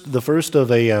first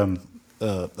of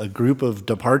a group of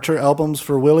departure albums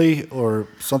for Willie or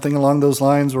something along those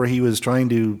lines where he was trying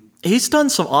to... He's done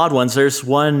some odd ones. There's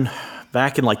one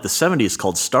back in the 70s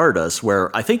called Stardust where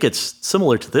I think it's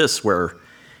similar to this where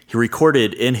he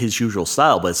recorded in his usual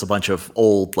style, but it's a bunch of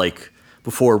old,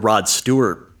 before Rod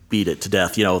Stewart beat it to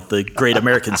death, the Great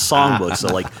American Songbook, so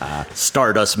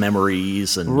Stardust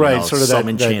Memories and sort of Some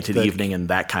Enchanted Evening and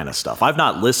that kind of stuff. I've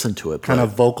not listened to it. Kind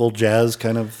of vocal jazz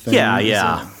kind of thing.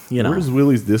 Yeah. Where's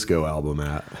Willie's disco album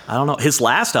at? I don't know. His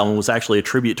last album was actually a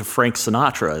tribute to Frank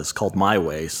Sinatra. It's called My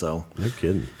Way. So no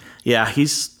kidding. Yeah,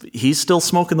 he's still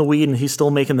smoking the weed and he's still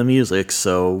making the music,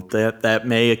 so that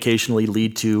may occasionally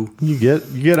lead to you get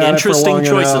interesting at it for long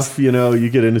choices. Enough, you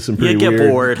get into some pretty weird. You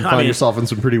get bored. You find yourself in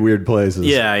some pretty weird places.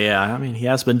 Yeah. I mean, he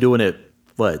has been doing it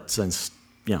since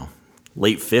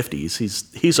late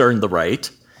 50s. He's earned the right.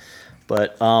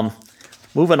 But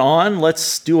moving on,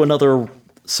 let's do another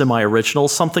semi-original,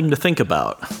 Something to Think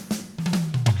About.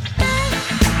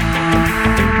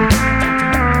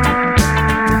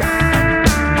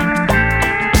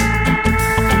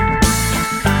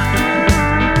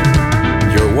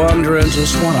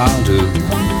 just what I'll do.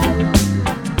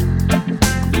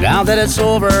 Now that it's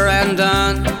over and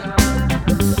done,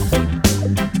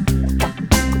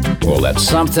 well, that's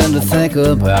something to think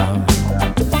about.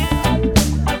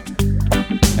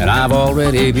 And I've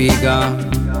already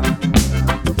begun.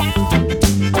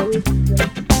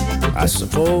 I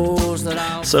suppose that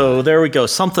I'll... So there we go.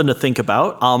 Something to think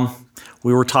about.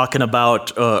 We were talking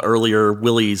about earlier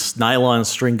Willie's nylon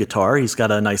string guitar. He's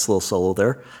got a nice little solo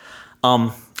there.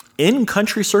 In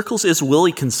country circles, is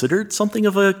Willie considered something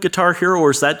of a guitar hero,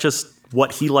 or is that just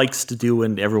what he likes to do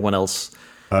and everyone else?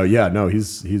 Yeah, no,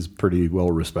 he's pretty well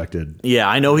respected. Yeah,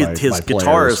 I know his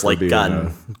guitar is like being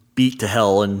gotten beat to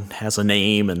hell and has a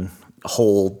name and a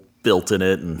hole built in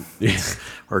it and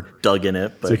or dug in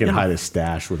it. But so he can hide his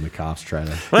stash when the cops try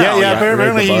to.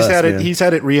 Apparently he's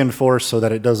had it reinforced so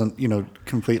that it doesn't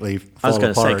completely fall apart. I was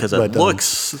going to say because it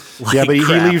looks like but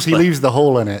crap, he leaves the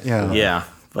hole in it. Yeah.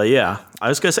 But yeah, I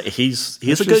was going to say he's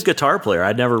a good guitar player.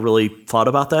 I'd never really thought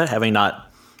about that, having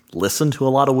not listened to a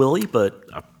lot of Willie, but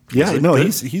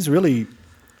he's really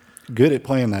good at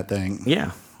playing that thing.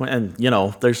 Yeah. And,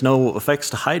 there's no effects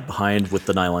to hide behind with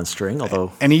the nylon string,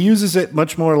 although... And he uses it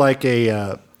much more like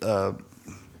a... well,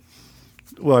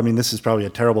 I mean, this is probably a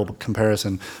terrible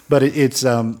comparison, but it's,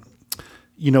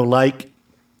 like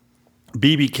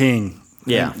B.B. King.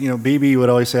 Yeah. And, B.B. would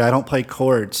always say, I don't play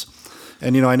chords.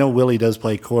 And, I know Willie does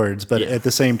play chords, but at the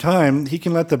same time, he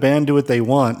can let the band do what they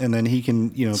want, and then he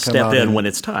can, come step out in when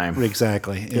it's time.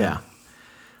 Exactly. Yeah.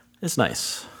 It's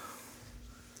nice.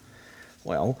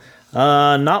 Well...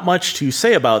 not much to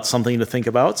say about something to think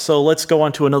about, so let's go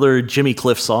on to another Jimmy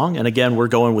Cliff song. And again, we're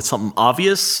going with something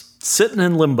obvious, Sitting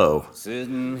in Limbo.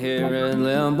 Sitting here in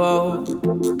limbo,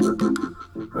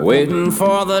 waiting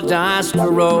for the dice to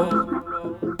roll.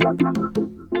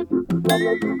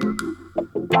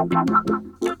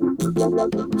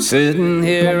 Sitting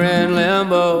here in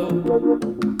limbo,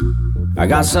 I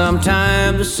got some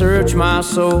time to search my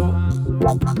soul.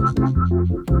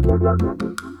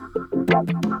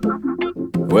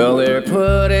 Well, they're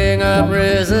putting up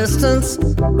resistance,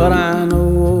 but I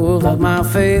know that my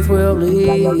faith will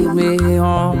lead me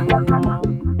on.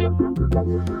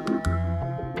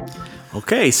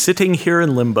 Okay, Sitting Here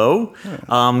in Limbo.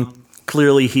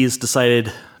 Clearly, he's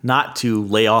decided not to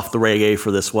lay off the reggae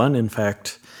for this one. In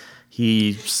fact,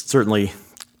 he's certainly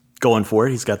going for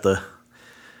it. He's got the...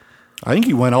 I think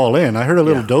he went all in. I heard a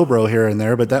little dobro here and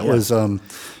there, but that was...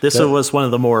 This was one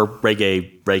of the more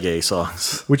reggae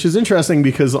songs. Which is interesting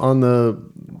because on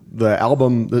the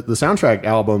album, the soundtrack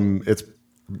album, it's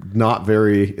not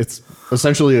very... It's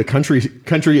essentially a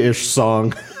country-ish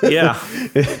song. Yeah.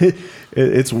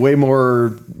 It's way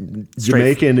more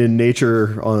Jamaican in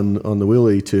nature on the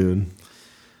Willie tune.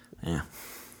 Yeah.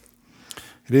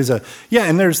 It is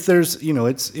and there's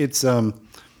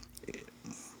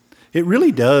it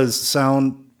really does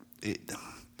sound...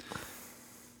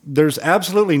 There's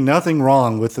absolutely nothing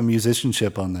wrong with the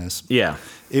musicianship on this. Yeah.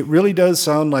 It really does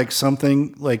sound like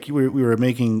something like we were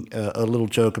making a little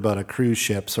joke about a cruise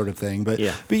ship sort of thing. But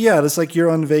it's like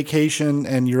you're on vacation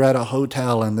and you're at a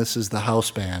hotel and this is the house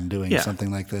band doing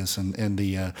something like this. And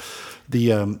the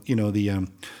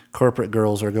corporate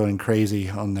girls are going crazy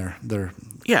on their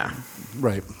Yeah.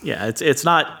 Right. Yeah, it's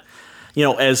not,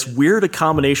 as weird a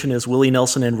combination as Willie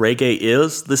Nelson and reggae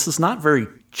is, this is not very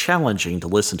challenging to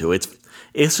listen to. It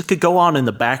could go on in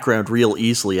the background real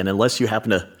easily, and unless you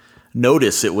happen to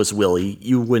notice it was Willie,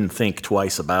 you wouldn't think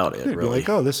twice about it, really. You'd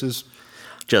be like, this is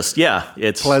just,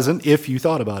 it's pleasant if you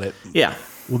thought about it. Yeah.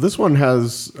 Well, this one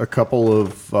has a couple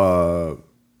of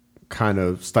kind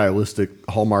of stylistic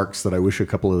hallmarks that I wish a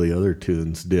couple of the other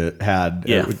tunes had.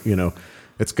 Yeah.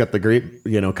 It's got the great,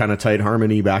 kind of tight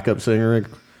harmony backup singer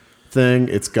thing.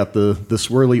 It's got the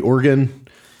swirly organ.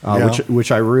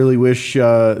 Which I really wish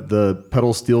the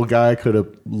pedal steel guy could have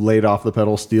laid off the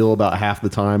pedal steel about half the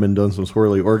time and done some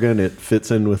swirly organ. It fits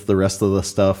in with the rest of the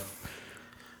stuff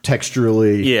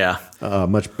texturally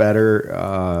much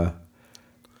better.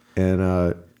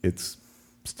 And it's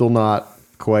still not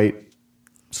quite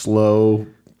slow,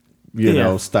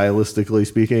 stylistically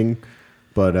speaking,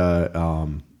 but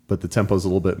the tempo's a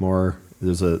little bit more.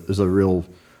 There's a real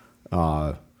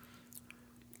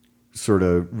sort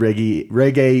of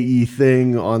reggae-y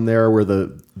thing on there where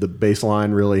the bass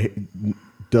line really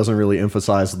doesn't really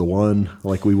emphasize the one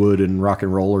like we would in rock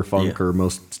and roll or funk or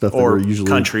most stuff that we're usually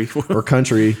country or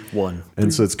country one.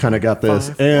 And so it's kind of got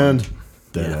this and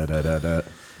da.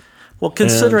 Well,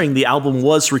 considering the album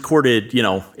was recorded,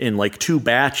 in like 2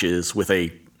 batches with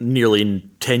a nearly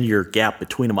 10-year gap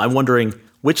between them, I'm wondering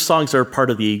which songs are part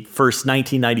of the first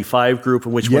 1995 group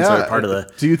and which ones are part of the...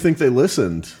 Do you think they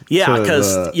listened? Yeah,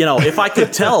 because, if I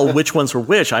could tell which ones were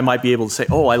which, I might be able to say,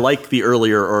 oh, I like the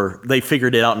earlier, or they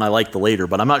figured it out and I like the later,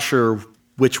 but I'm not sure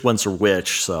which ones are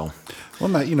which, so... Well,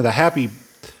 the happy,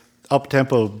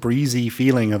 up-tempo, breezy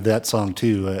feeling of that song,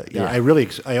 too.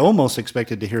 I almost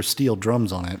expected to hear steel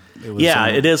drums on it.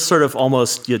 It is sort of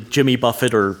almost Jimmy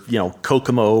Buffett or,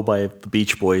 Kokomo by the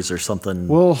Beach Boys or something.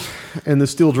 Well, and the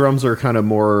steel drums are kind of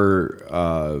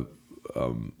more,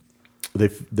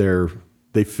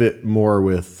 they fit more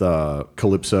with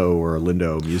calypso or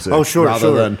lindo music. Oh, sure.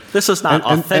 Than, this is not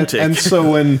authentic. And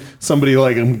so when somebody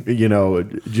like,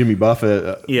 Jimmy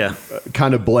Buffett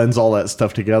kind of blends all that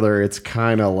stuff together, it's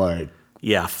kind of like...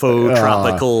 Yeah, faux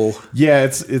tropical. Yeah,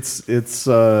 it's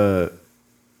a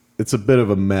bit of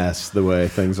a mess the way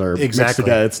things are mixed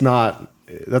together. It's not...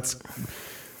 That's...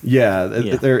 Yeah,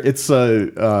 it's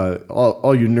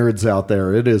all you nerds out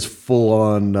there. It is full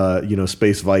on,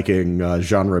 space Viking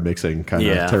genre mixing kind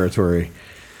of territory.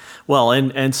 Well,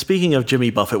 and speaking of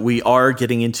Jimmy Buffett, we are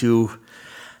getting into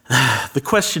the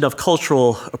question of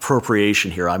cultural appropriation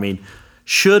here. I mean,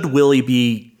 should Willie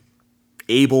be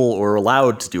able or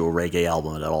allowed to do a reggae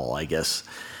album at all? I guess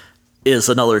is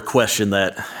another question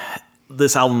that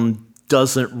this album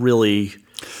doesn't really.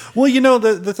 Well,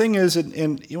 the thing is,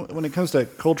 when it comes to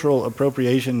cultural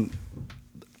appropriation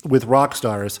with rock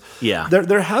stars,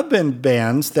 there have been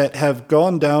bands that have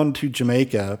gone down to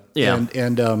Jamaica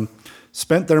and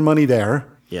spent their money there,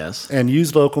 and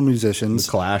used local musicians.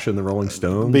 The Clash and the Rolling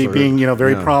Stones, being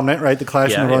very prominent, right? The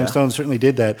Clash and the Rolling Stones certainly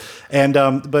did that, and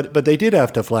but they did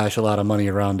have to flash a lot of money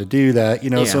around to do that,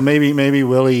 So maybe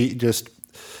Willie just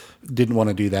didn't want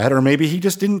to do that, or maybe he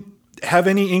just didn't have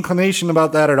any inclination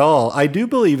about that at all. I do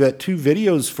believe that 2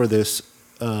 videos for this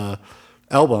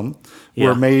album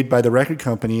were made by the record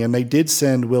company, and they did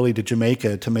send Willie to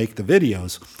Jamaica to make the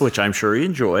videos, which I'm sure he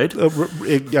enjoyed.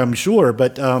 I'm sure,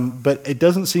 but it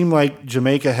doesn't seem like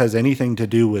Jamaica has anything to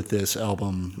do with this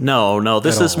album. No,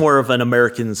 this is more of an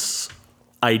American's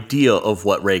idea of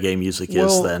what reggae music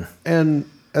is. Then, and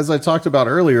as I talked about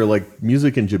earlier, like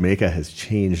music in Jamaica has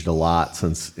changed a lot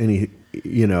since a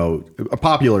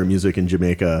popular music in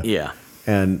Jamaica. Yeah.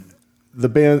 And the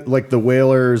band, like the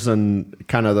Wailers and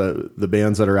kind of the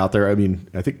bands that are out there. I mean,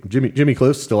 I think Jimmy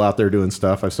Cliff's still out there doing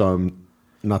stuff. I saw him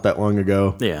not that long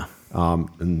ago. Yeah.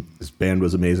 And his band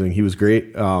was amazing. He was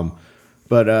great.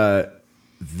 But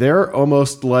they're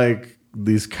almost like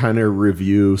these kind of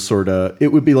review sort of, it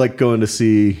would be like going to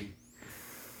see,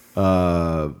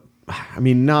 not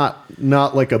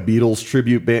like a Beatles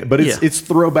tribute band, but it's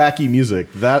throwbacky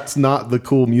music. That's not the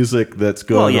cool music that's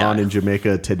going on in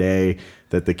Jamaica today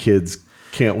that the kids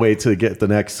can't wait to get the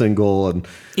next single. And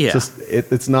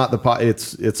it's not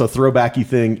it's a throwbacky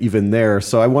thing even there.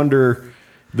 So I wonder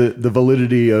the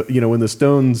validity of, when the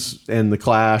Stones and the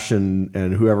Clash and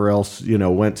whoever else,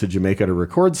 went to Jamaica to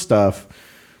record stuff,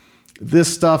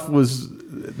 this stuff was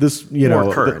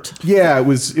more current. It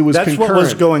was that's concurrent. What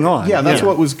was going on. Yeah, that's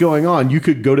what was going on. You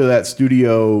could go to that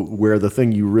studio where the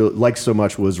thing you really liked so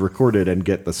much was recorded and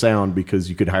get the sound, because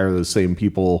you could hire those same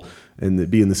people and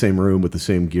be in the same room with the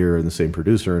same gear and the same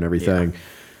producer and everything. Yeah.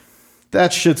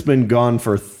 That shit's been gone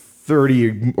for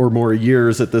 30 or more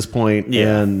years at this point.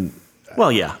 Yeah. And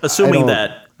assuming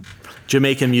that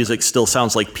Jamaican music still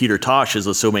sounds like Peter Tosh is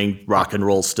assuming rock and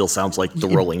roll still sounds like the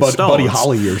Rolling Stones. Buddy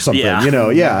Holly or something,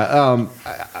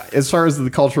 as far as the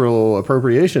cultural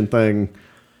appropriation thing,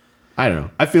 I don't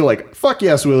know. I feel like, fuck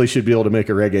yes, Willie should be able to make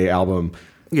a reggae album.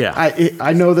 Yeah.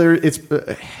 I know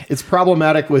it's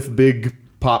problematic with big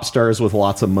pop stars with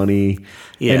lots of money,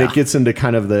 and it gets into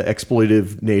kind of the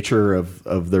exploitive nature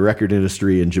of the record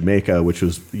industry in Jamaica, which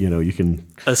was, you can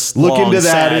look into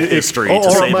that history.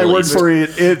 Take my word for it.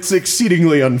 It's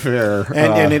exceedingly unfair,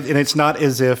 and it's not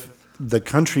as if the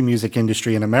country music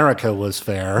industry in America was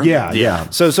fair. Yeah.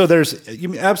 So there's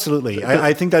absolutely.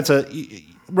 I think that's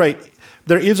right.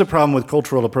 There is a problem with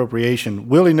cultural appropriation.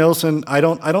 Willie Nelson, I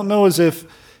don't know as if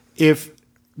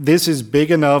this is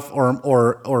big enough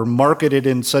or marketed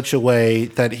in such a way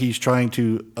that he's trying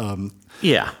to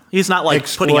he's not like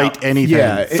putting out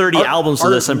anything. 30 albums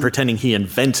of this and pretending he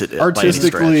invented it.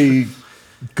 Artistically,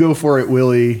 go for it,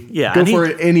 Willie. Go for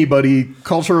it, anybody.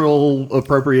 Cultural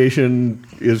appropriation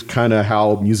is kind of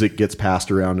how music gets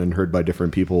passed around and heard by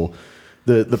different people.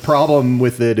 The problem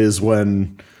with it is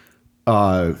when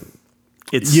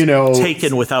it's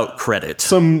taken without credit.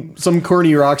 Some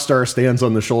corny rock star stands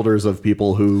on the shoulders of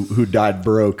people who died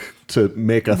broke to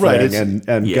make a thing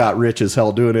and got rich as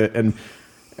hell doing it. And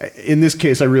in this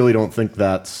case, I really don't think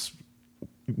that's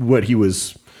what he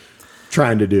was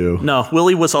trying to do. No,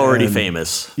 Willie was already And-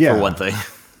 famous, yeah. for one thing.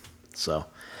 So,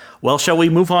 well, shall we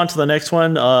move on to the next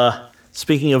one?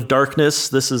 Speaking of darkness,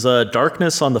 this is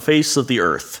Darkness on the Face of the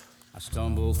Earth. I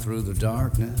stumbled through the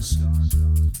darkness.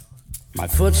 My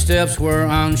footsteps were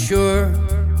unsure.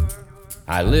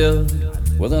 I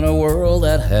lived within a world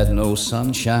that had no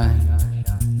sunshine.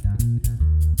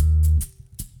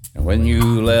 And when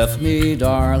you left me,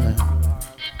 darling,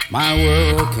 my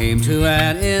world came to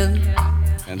an end.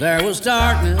 And there was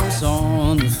darkness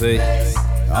on the face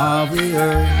of the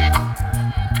earth.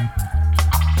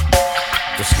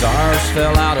 The stars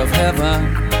fell out of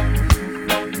heaven.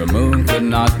 The moon could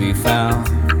not be found.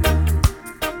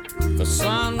 The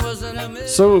sun was in a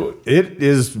mist. So it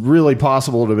is really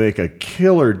possible to make a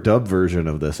killer dub version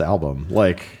of this album.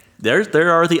 Like,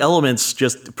 There are the elements,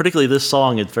 just particularly this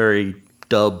song, it's very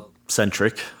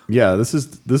dub-centric. yeah, this is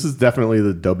definitely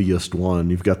the dubbiest one.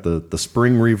 You've got the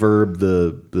spring reverb,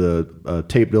 the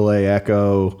tape delay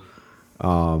echo,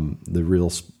 the real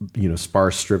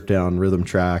sparse stripped down rhythm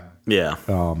track. Yeah.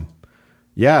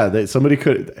 Yeah, somebody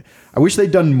could. I wish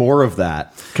they'd done more of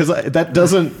that, because that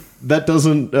doesn't.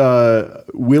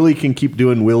 Willie can keep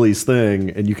doing Willie's thing,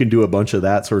 and you can do a bunch of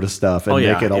that sort of stuff and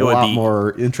make it a lot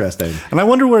more interesting. And I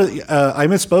wonder where I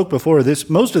misspoke before.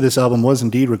 Most of this album was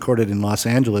indeed recorded in Los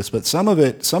Angeles, but some of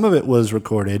it was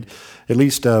recorded, at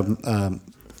least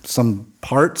some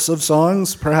parts of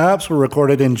songs perhaps were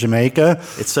recorded in Jamaica.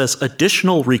 It says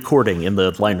additional recording in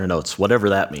the liner notes, whatever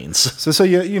that means. So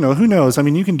you know, who knows? I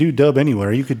mean, you can do dub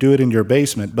anywhere. You could do it in your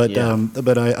basement, but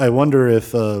I wonder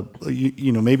if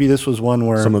maybe this was one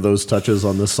where Some of those touches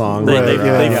on this song.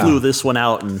 They flew this one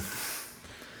out, and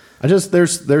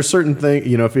there's certain things,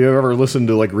 if you ever listen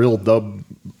to like real dub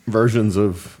versions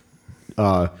of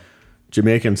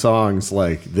Jamaican songs,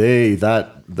 like they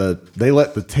let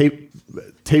the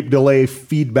tape delay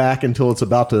feedback until it's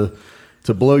about to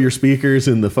blow your speakers,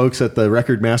 and the folks at the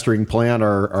record mastering plant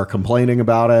are complaining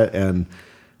about it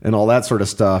and all that sort of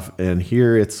stuff. And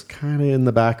here it's kind of in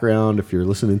the background if you're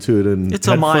listening to it in it's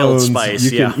a mild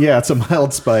spice. Yeah, it's a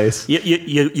mild spice.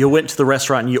 You went to the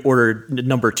restaurant and you ordered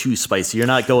number 2 spicy. You're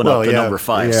not going up to number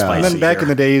 5 spicy. And then back here. in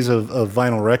the days of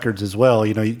vinyl records as well,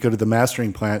 you go to the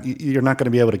mastering plant, you're not going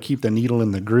to be able to keep the needle in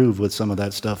the groove with some of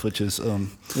that stuff, which is Well,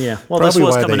 this probably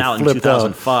was why coming they out in flipped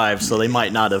 2005, so they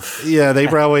might not have. Yeah, they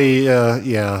probably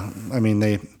I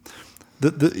mean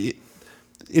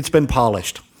it's been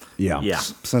polished. Yeah.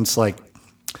 Since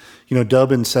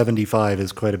dub in 75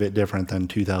 is quite a bit different than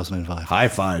 2005.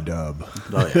 Hi-fi dub.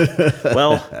 Oh, yeah.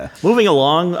 Well, moving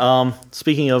along,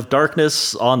 speaking of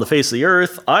darkness on the face of the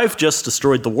earth, I've Just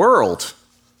Destroyed the World.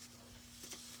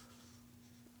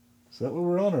 Is that what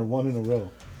we're on, or one in a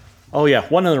row? Oh, yeah,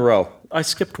 one in a row. I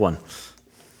skipped one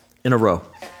in a row.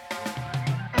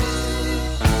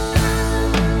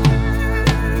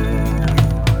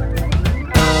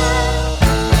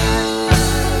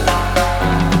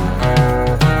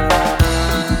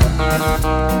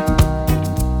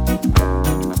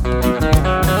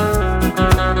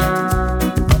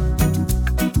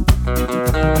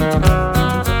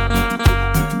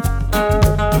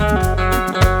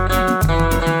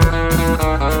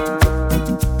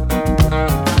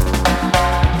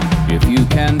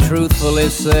 Truthfully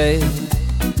say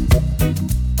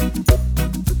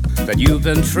that you've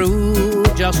been true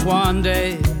just one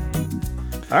day.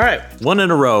 All right, one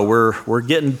in a row. We're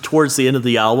getting towards the end of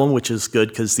the album, which is good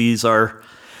because these are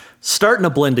starting to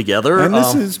blend together. And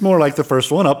this is more like the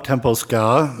first one, up-tempo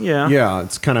ska. Yeah,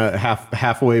 it's kind of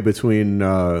halfway between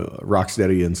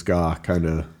rocksteady and ska, kind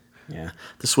of. Yeah,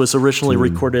 this was originally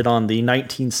recorded on the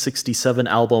 1967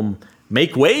 album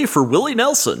 "Make Way for Willie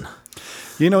Nelson."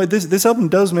 This album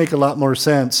does make a lot more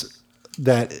sense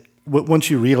that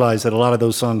once you realize that a lot of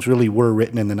those songs really were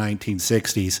written in the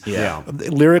 1960s. Yeah.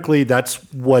 Lyrically, that's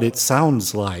what it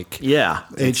sounds like. Yeah.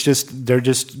 They're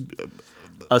just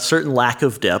a certain lack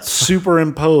of depth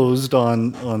superimposed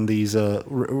on these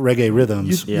reggae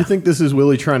rhythms. You think this is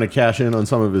Willie trying to cash in on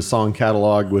some of his song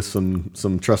catalog with some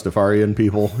Trustafarian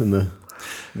people in the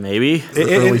maybe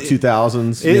early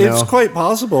 2000s? It's quite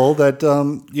possible that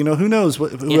who knows,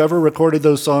 whoever recorded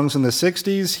those songs in the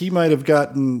 60s, he might have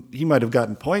gotten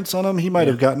points on them. He might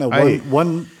have gotten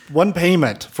one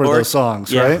payment for those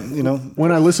songs, right?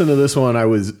 When I listened to this one,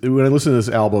 when I listened to this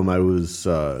album, I was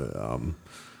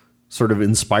sort of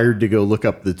inspired to go look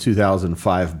up the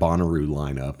 2005 Bonnaroo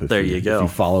lineup. There you go. If you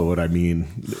follow what I mean.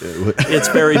 It's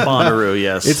very Bonnaroo,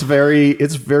 yes. It's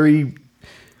very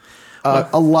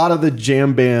a lot of the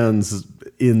jam bands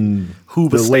in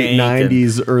the late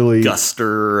 90s, early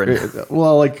Guster,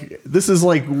 and this is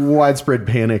like widespread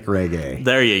panic reggae.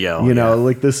 There you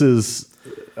go. This is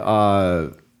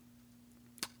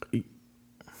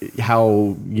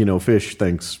how Fish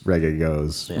thinks reggae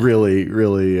goes. Yeah. Really,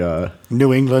 really.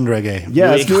 New England reggae.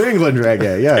 Yeah, it's New England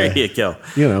reggae. Yeah, There you go.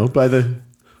 By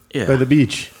the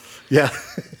beach. Yeah.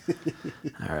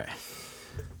 All right.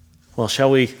 Well,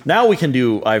 shall we? Now we can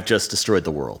do I've Just Destroyed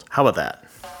the World. How about that?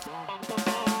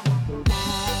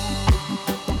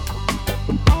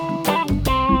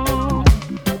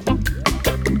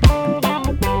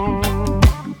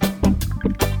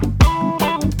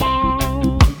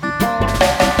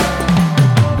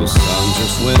 The sun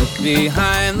just went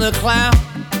behind the cloud.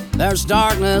 There's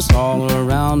darkness all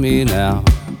around me now.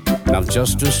 I've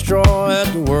just destroyed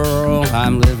the world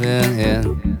I'm living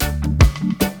in.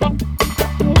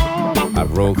 I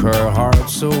broke her heart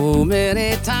so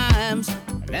many times.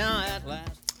 Now at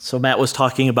last. So Matt was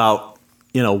talking about,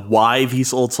 why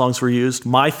these old songs were used.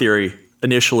 My theory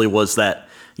initially was that,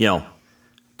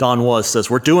 Don Was says,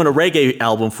 we're doing a reggae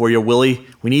album for you, Willie.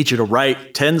 We need you to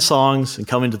write 10 songs and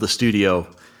come into the studio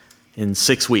in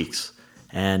 6 weeks.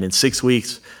 And in 6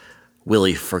 weeks,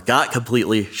 Willie forgot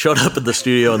completely, showed up in the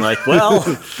studio and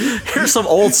here's some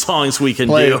old songs we can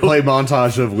do. Play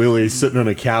montage of Willie sitting on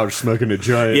a couch smoking a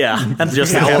joint. Yeah, and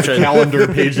just calendar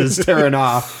pages tearing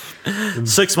off.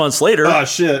 6 months later, Oh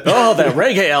shit! oh, that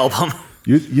reggae album.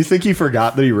 You think he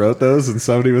forgot that he wrote those, and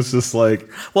somebody was just like,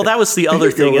 Well, that was the other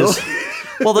thing is,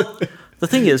 the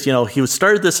thing is, he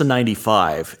started this in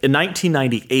 95. In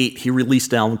 1998, he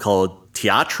released an album called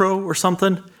Teatro or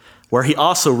something, where he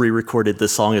also re-recorded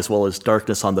this song as well as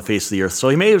Darkness on the Face of the Earth. So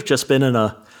he may have just been in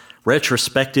a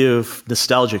retrospective,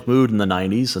 nostalgic mood in the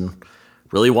 90s and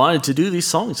really wanted to do these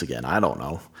songs again. I don't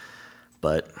know.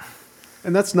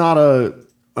 and that's not a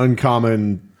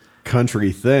uncommon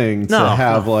country thing to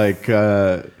have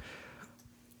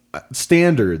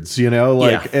standards,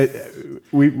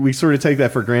 we sort of take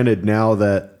that for granted now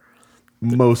that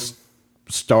most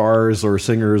stars or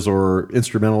singers or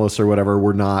instrumentalists or whatever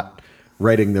were not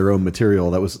writing their own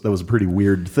material. That was a pretty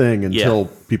weird thing until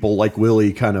people like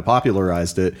Willie kind of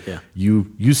popularized it. Yeah.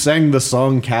 You sang the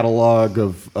song catalog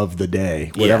of the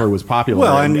day, whatever was popular.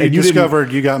 Well, and you you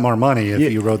discovered you got more money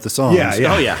if you wrote the songs. Yeah.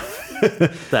 Oh, yeah.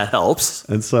 That helps.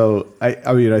 And so, I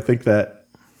think that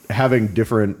having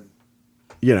different,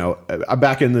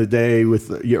 back in the day with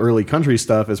the early country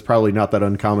stuff, it's probably not that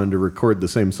uncommon to record the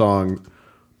same song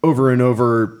over and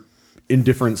over in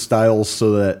different styles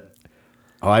so that,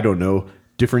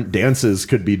 different dances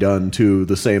could be done to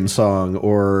the same song,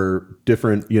 or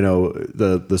different,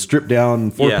 the stripped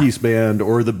down 4-piece band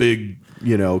or the big,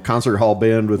 concert hall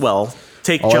band with. Well,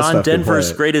 take all that John stuff to Denver's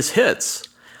play it. greatest hits.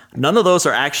 None of those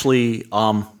are actually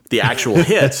the actual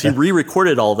hits. He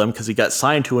re-recorded all of them because he got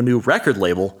signed to a new record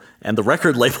label, and the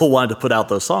record label wanted to put out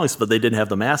those songs, but they didn't have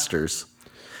the masters.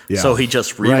 Yeah. So he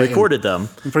just re-recorded them.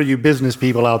 And for you business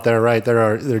people out there, right, there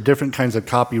are different kinds of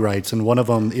copyrights, and one of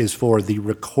them is for the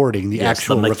recording, the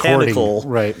actual the mechanical, recording,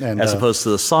 right? And as opposed to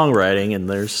the songwriting. And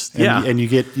there's and you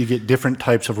get different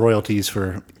types of royalties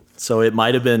for. So it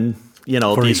might have been these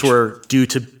each. were due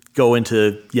to go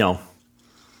into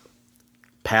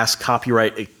past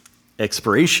copyright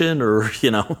expiration, or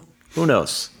who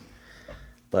knows.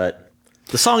 But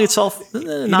the song itself,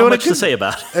 not much to say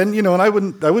about it. And and I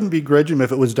wouldn't begrudge him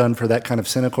if it was done for that kind of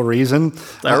cynical reason.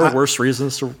 There are worse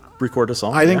reasons to record a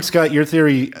song. I think, Scott, your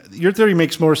theory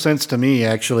makes more sense to me,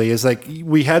 actually. Is like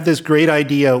we had this great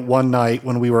idea one night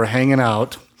when we were hanging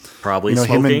out. Probably him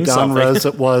smoking and Don something. Rez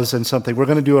it was, and something. We're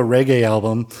going to do a reggae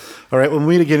album. All right, when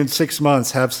we meet again in 6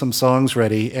 months, have some songs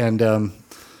ready. And,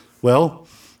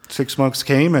 6 months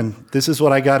came, and this is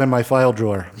what I got in my file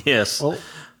drawer. Yes. Well,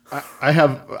 I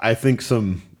have, I think,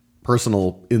 some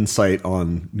personal insight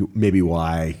on maybe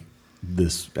why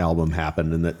this album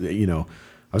happened, and that I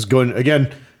was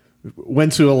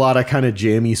went to a lot of kind of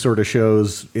jammy sort of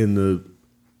shows in the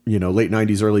late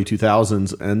 90s, early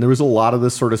 2000s, and there was a lot of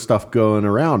this sort of stuff going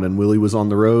around, and Willie was on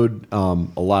the road. A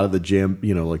lot of the jam,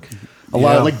 a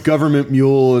lot of like Government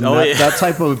Mule and that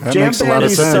type of That jam makes a lot of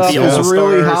bandy sense. stuff The was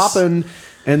really All-Stars. hopping.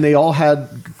 And they all had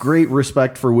great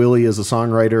respect for Willie as a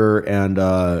songwriter and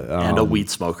a weed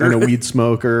smoker. and a weed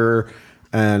smoker,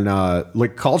 and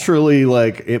culturally,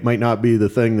 it might not be the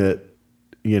thing that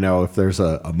if there's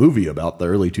a movie about the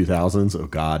early 2000s. Oh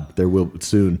God, there will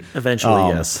soon. Eventually,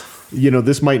 yes.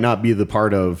 This might not be the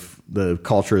part of the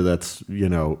culture that's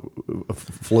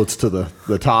floats to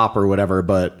the top or whatever,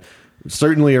 but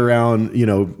certainly around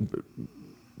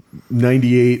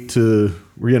 98 to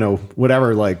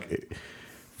whatever,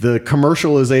 the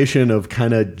commercialization of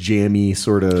kind of jammy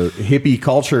sort of hippie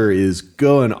culture is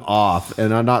going off.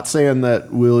 And I'm not saying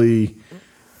that Willie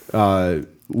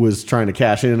was trying to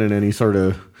cash in any sort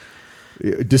of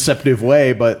deceptive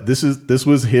way, but this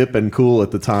was hip and cool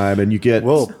at the time, and you get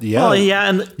Well, yeah,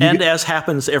 and as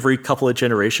happens every couple of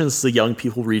generations, the young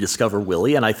people rediscover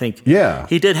Willie, and I think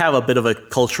he did have a bit of a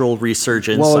cultural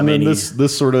resurgence. Well, and then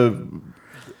this sort of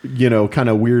kind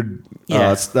of weird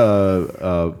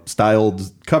styled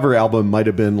cover album might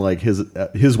have been like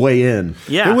his way in.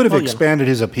 Yeah, it would have expanded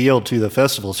his appeal to the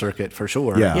festival circuit for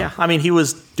sure. Yeah. I mean, he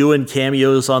was doing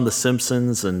cameos on The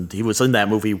Simpsons, and he was in that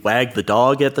movie Wag the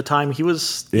Dog at the time. He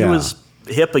was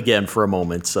hip again for a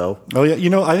moment. So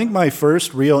I think my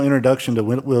first real introduction to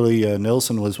Willie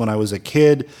Nelson was when I was a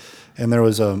kid, and there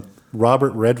was a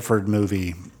Robert Redford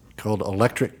movie called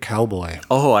Electric Cowboy.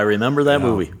 Oh, I remember that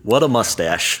movie. What a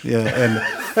mustache! Yeah,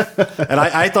 and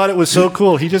I thought it was so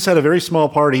cool. He just had a very small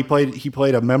part. He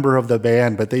played a member of the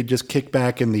band, but they just kicked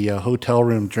back in the hotel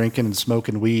room drinking and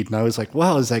smoking weed. And I was like,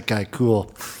 wow, is that guy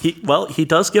cool? He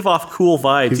does give off cool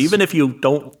vibes, even if you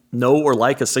don't know or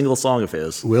like a single song of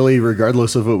his. Willie,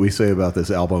 regardless of what we say about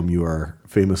this album, you are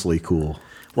famously cool.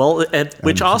 Well,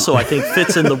 which also I think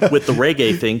fits in with the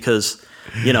reggae thing, because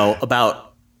about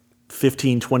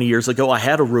 15, 20 years ago, I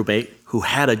had a roommate who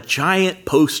had a giant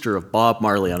poster of Bob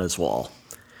Marley on his wall.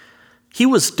 He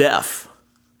was deaf.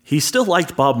 He still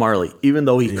liked Bob Marley, even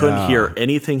though he couldn't hear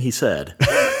anything he said.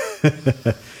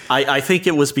 I think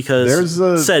it was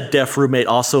because said deaf roommate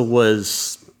also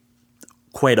was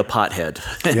quite a pothead.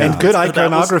 And good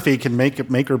iconography can make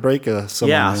or break someone.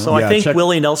 Yeah, so I think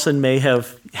Willie Nelson may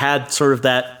have had sort of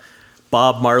that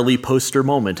Bob Marley poster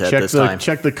moment at this time.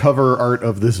 Check the cover art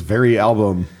of this very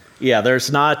album. Yeah,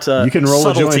 there's not you can roll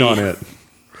subtlety. a joint on it.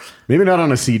 Maybe not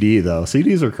on a CD, though.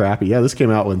 CDs are crappy. Yeah, this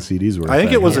came out when CDs were. I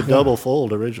think it was a double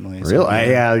fold originally. Really?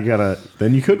 Yeah, you gotta.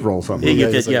 Then you could roll something.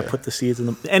 Put the seeds in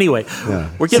them. Anyway,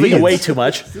 we're giving away too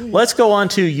much. Let's go on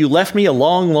to "You Left Me a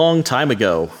Long, Long Time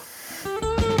Ago."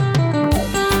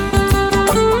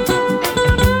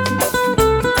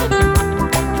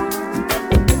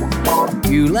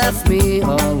 You left me a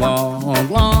long,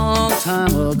 long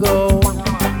time ago.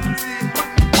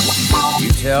 You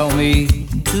tell me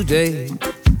today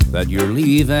that you're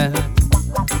leaving,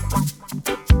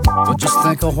 but just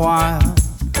think a while,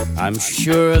 I'm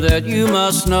sure that you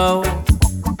must know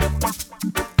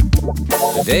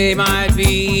today might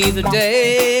be the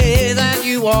day that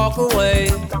you walk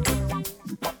away.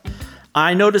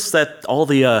 I noticed that all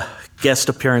the guest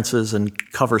appearances and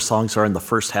cover songs are in the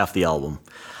first half of the album.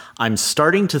 I'm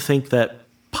starting to think that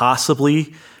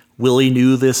possibly Willie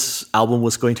knew this album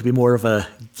was going to be more of a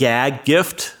gag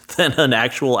gift than an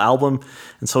actual album,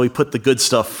 and so he put the good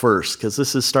stuff first, because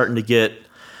this is starting to get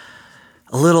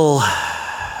a little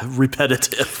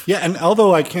repetitive. Yeah, and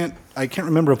although I can't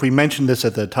remember if we mentioned this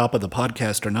at the top of the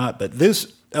podcast or not, but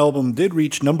this album did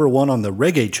reach #1 on the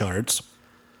reggae charts,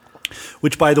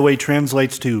 which, by the way,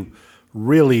 translates to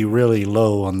really, really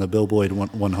low on the Billboard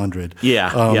 100.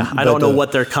 Yeah. I don't know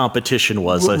what their competition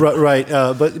was. Right.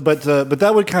 But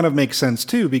that would kind of make sense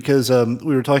too, because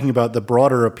we were talking about the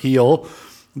broader appeal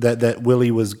that Willie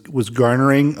was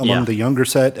garnering among the younger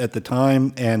set at the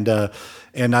time, and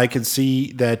I could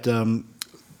see that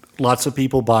lots of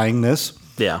people buying this.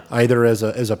 Yeah. Either as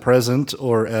a present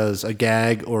or as a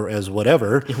gag or as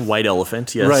whatever. White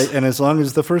Elephant, yes. Right, and as long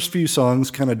as the first few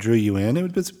songs kind of drew you in, it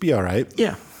would be all right.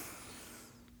 Yeah.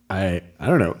 I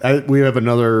don't know. We have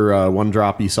another one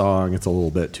droppy song. It's a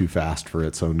little bit too fast for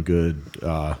its own good.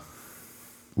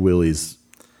 Willie's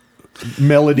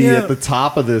melody at the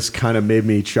top of this kind of made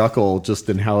me chuckle, just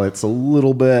in how it's a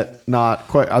little bit not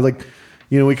quite.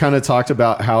 We kind of talked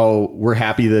about how we're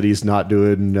happy that he's not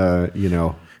doing,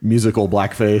 musical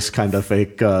blackface kind of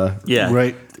fake.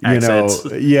 Right. Accents.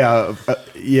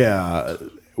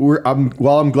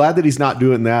 I'm glad that he's not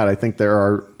doing that. I think there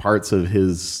are parts of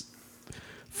his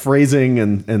phrasing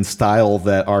and style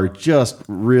that are just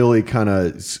really kind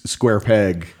of square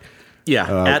peg.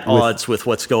 Yeah, at odds with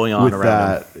what's going on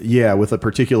around him. Yeah, with a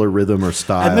particular rhythm or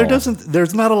style. And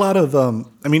there's not a lot of,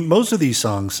 most of these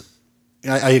songs,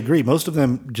 I agree, most of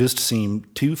them just seem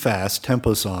too fast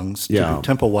tempo songs,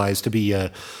 tempo-wise, to be,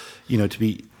 to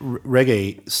be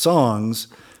reggae songs.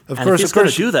 If he's going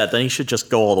to do that, then he should just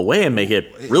go all the way and make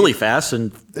it really fast.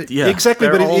 And exactly.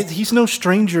 But he's no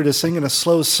stranger to singing a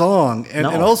slow song. And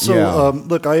also,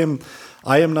 look, I am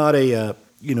not a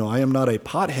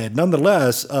pothead.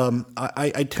 Nonetheless,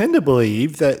 I tend to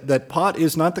believe that pot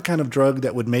is not the kind of drug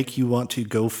that would make you want to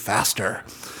go faster.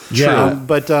 Yeah.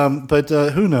 But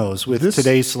who knows? With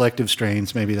today's selective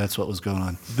strains, maybe that's what was going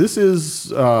on. This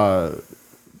is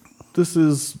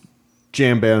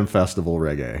Jam Band Festival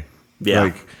reggae.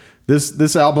 Yeah.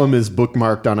 This album is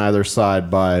bookmarked on either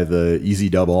side by the Easy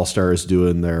Dub All Stars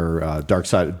doing their Dark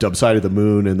Side, Dub Side of the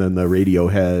Moon, and then the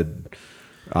Radiohead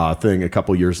thing a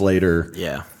couple years later.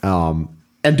 Yeah.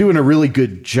 And doing a really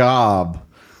good job.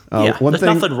 There's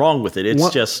nothing wrong with it. It's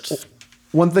just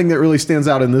one thing that really stands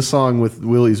out in this song with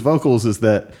Willie's vocals is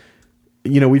that,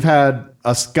 we've had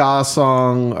a ska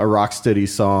song, a rocksteady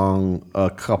song, a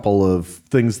couple of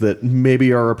things that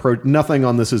maybe are nothing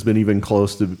on this has been even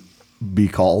close to be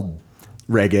called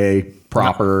reggae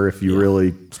proper. If you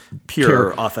really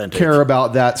pure, authentic, care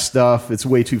about that stuff, it's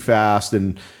way too fast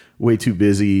and way too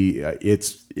busy.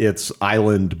 It's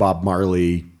island Bob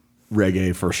Marley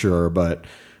reggae for sure. But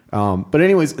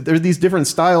anyways, there's these different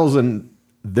styles, and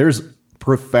there's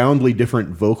profoundly different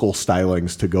vocal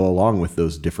stylings to go along with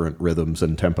those different rhythms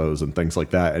and tempos and things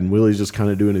like that. And Willie's just kind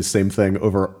of doing his same thing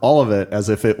over all of it, as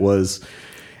if it was,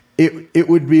 it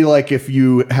would be like if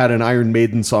you had an Iron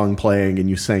Maiden song playing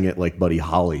and you sang it like Buddy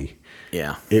Holly.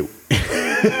 Yeah. And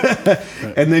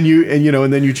then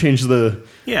you change the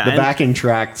backing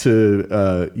track to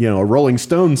a Rolling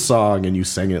Stones song and you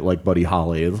sang it like Buddy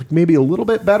Holly. It's like maybe a little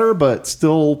bit better, but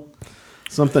still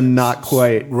something not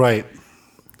quite right.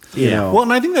 Well,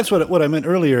 and I think that's what I meant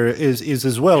earlier is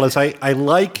as well as I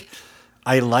like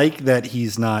that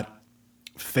he's not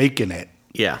faking it.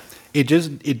 Yeah. It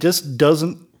just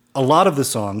doesn't. A lot of the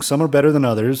songs, some are better than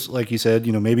others. Like you said,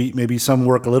 maybe some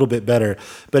work a little bit better,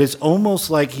 but it's almost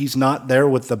like he's not there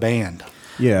with the band.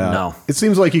 Yeah. No. It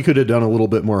seems like he could have done a little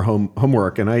bit more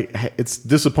homework, and it's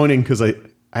disappointing because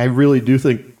I really do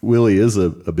think Willie is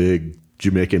a big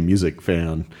Jamaican music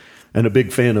fan. And a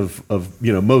big fan of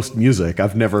most music.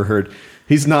 I've never heard.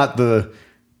 He's not the,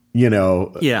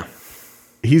 Yeah.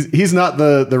 He's not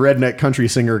the redneck country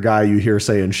singer guy you hear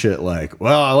saying shit like,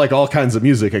 well, I like all kinds of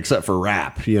music except for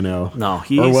rap, No,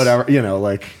 or whatever,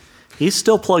 like. He's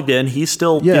still plugged in. He's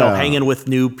still hanging with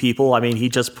new people. I mean, he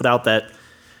just put out that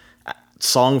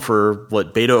song for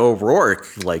Beto O'Rourke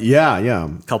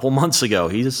a couple months ago.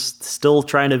 He's still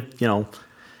trying to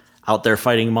out there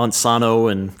fighting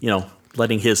Monsanto and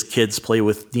letting his kids play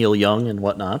with Neil Young and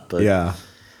whatnot. But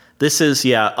this is,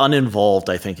 uninvolved,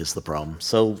 I think, is the problem.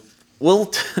 So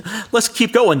let's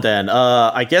keep going then.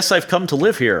 I guess I've come to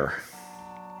live here.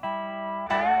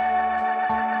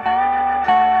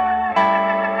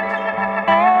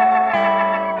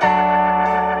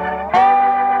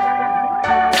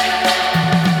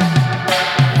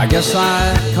 I guess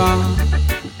I come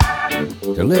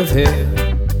to live here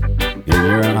in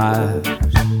your eyes.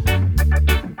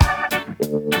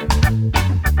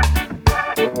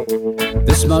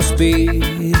 This must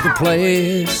be the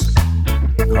place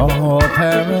called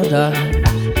paradise.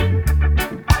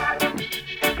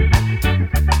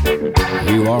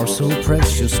 You are so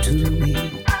precious to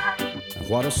me.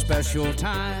 What a special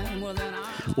time.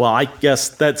 Well, I guess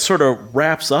that sort of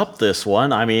wraps up this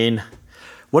one. I mean,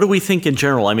 what do we think in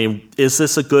general? I mean, is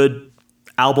this a good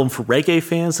album for reggae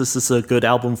fans? Is this a good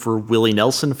album for Willie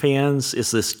Nelson fans?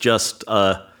 Is this just,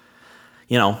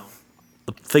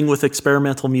 the thing with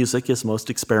experimental music is most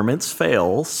experiments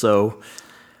fail, so...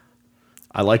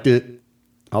 I liked it.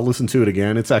 I'll listen to it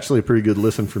again. It's actually a pretty good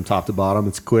listen from top to bottom.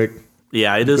 It's quick.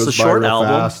 Yeah, it is a short album.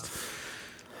 Fast.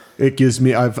 It gives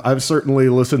me... I've certainly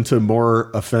listened to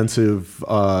more offensive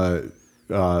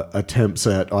attempts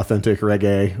at authentic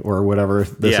reggae or whatever.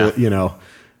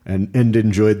 And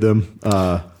enjoyed them.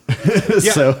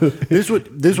 So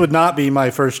this would not be my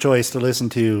first choice to listen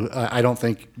to. I don't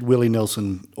think Willie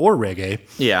Nelson or reggae.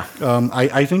 Yeah.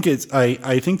 I think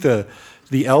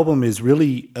the album is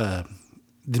really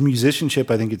the musicianship.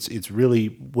 I think it's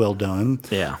really well done.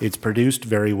 Yeah. It's produced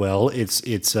very well.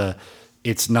 It's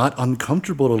not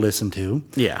uncomfortable to listen to.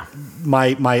 Yeah.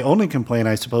 My only complaint,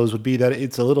 I suppose, would be that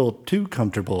it's a little too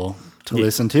comfortable to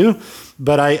listen to.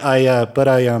 But I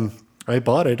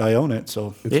bought it. I own it.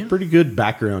 So it's pretty good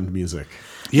background music.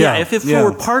 Yeah. If it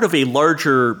were part of a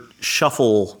larger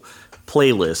shuffle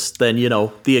playlist, then,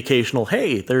 the occasional,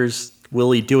 hey, there's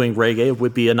Willie doing reggae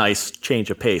would be a nice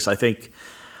change of pace. I think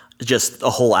just a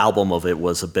whole album of it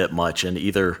was a bit much, and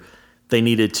either they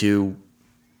needed to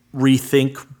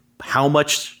rethink how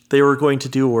much they were going to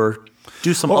do or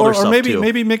do some other stuff maybe too.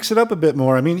 Maybe mix it up a bit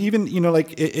more. I mean, even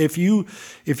like if you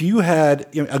had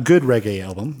a good reggae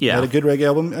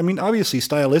album, I mean, obviously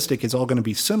stylistic is all going to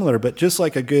be similar, but just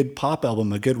like a good pop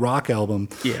album, a good rock album,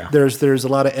 there's a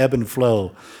lot of ebb and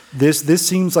flow. This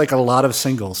seems like a lot of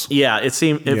singles. Yeah, it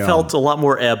felt a lot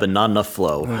more ebb and not enough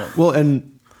flow. Right. Well, and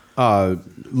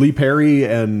Lee Perry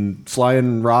and Sly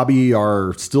and Robbie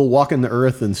are still walking the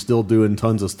earth and still doing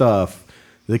tons of stuff.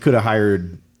 They could have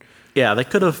hired. Yeah, they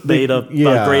could have made a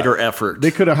greater effort.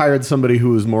 They could have hired somebody who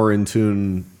was more in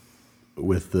tune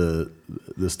with the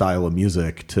style of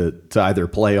music to either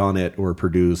play on it or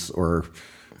produce or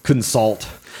consult.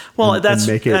 Well, and that's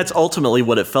make it. that's ultimately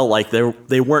what it felt like.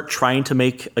 They weren't trying to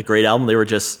make a great album. They were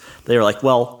like,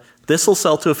 well, this will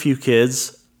sell to a few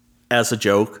kids as a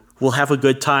joke. We'll have a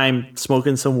good time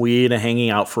smoking some weed and hanging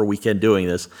out for a weekend doing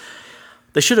this.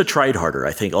 They should have tried harder,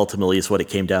 I think, ultimately, is what it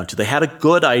came down to. They had a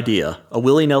good idea. A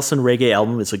Willie Nelson reggae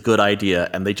album is a good idea,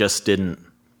 and they just didn't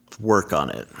work on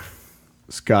it.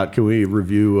 Scott, can we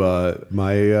review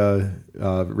my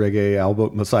reggae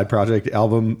album, my side project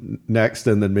album next,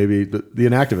 and then maybe the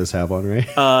Inactivists have one, right?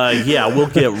 Yeah, we'll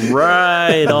get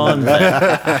right on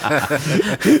that.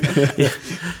 Yeah.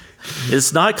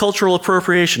 It's not cultural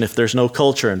appropriation if there's no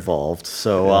culture involved.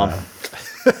 So,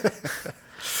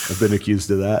 I've been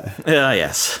accused of that.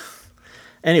 Yes.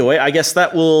 Anyway, I guess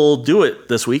that will do it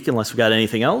this week, unless we got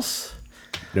anything else.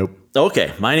 Nope.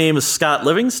 Okay, my name is Scott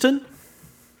Livingston.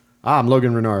 I'm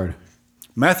Logan Renard.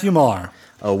 Matthew Marr.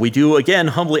 We do, again,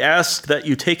 humbly ask that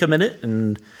you take a minute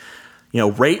and,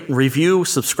 rate and review,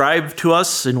 subscribe to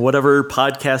us in whatever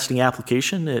podcasting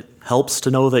application. It helps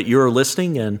to know that you're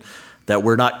listening and that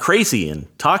we're not crazy and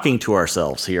talking to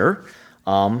ourselves here.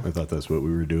 I thought that's what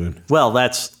we were doing. Well,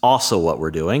 that's also what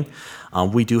we're doing.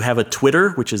 We do have a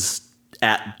Twitter, which is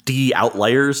at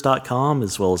doutliers.com,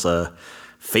 as well as a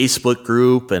Facebook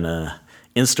group and a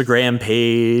Instagram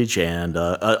page and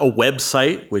a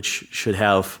website, which should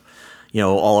have,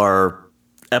 all our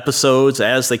episodes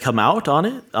as they come out on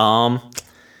it.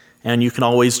 And you can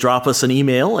always drop us an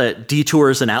email at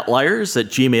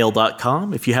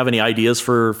detoursandOutliers@gmail.com if you have any ideas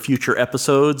for future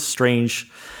episodes,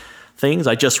 strange things.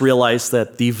 I just realized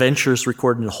that The Ventures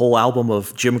recorded a whole album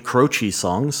of Jim Croce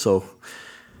songs, so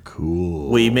cool.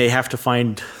 We may have to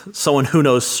find someone who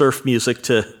knows surf music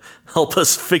to help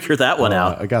us figure that one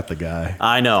out. I got the guy.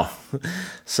 I know.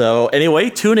 So anyway,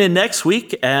 tune in next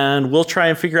week, and we'll try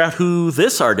and figure out who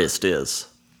this artist is.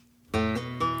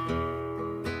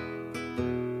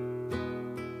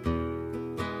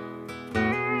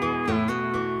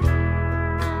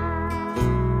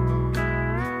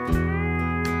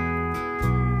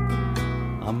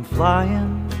 I'm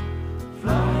flying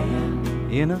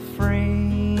in a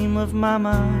frame of my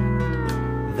mind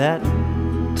that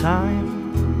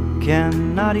time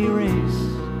cannot erase.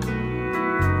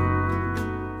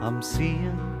 I'm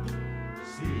seeing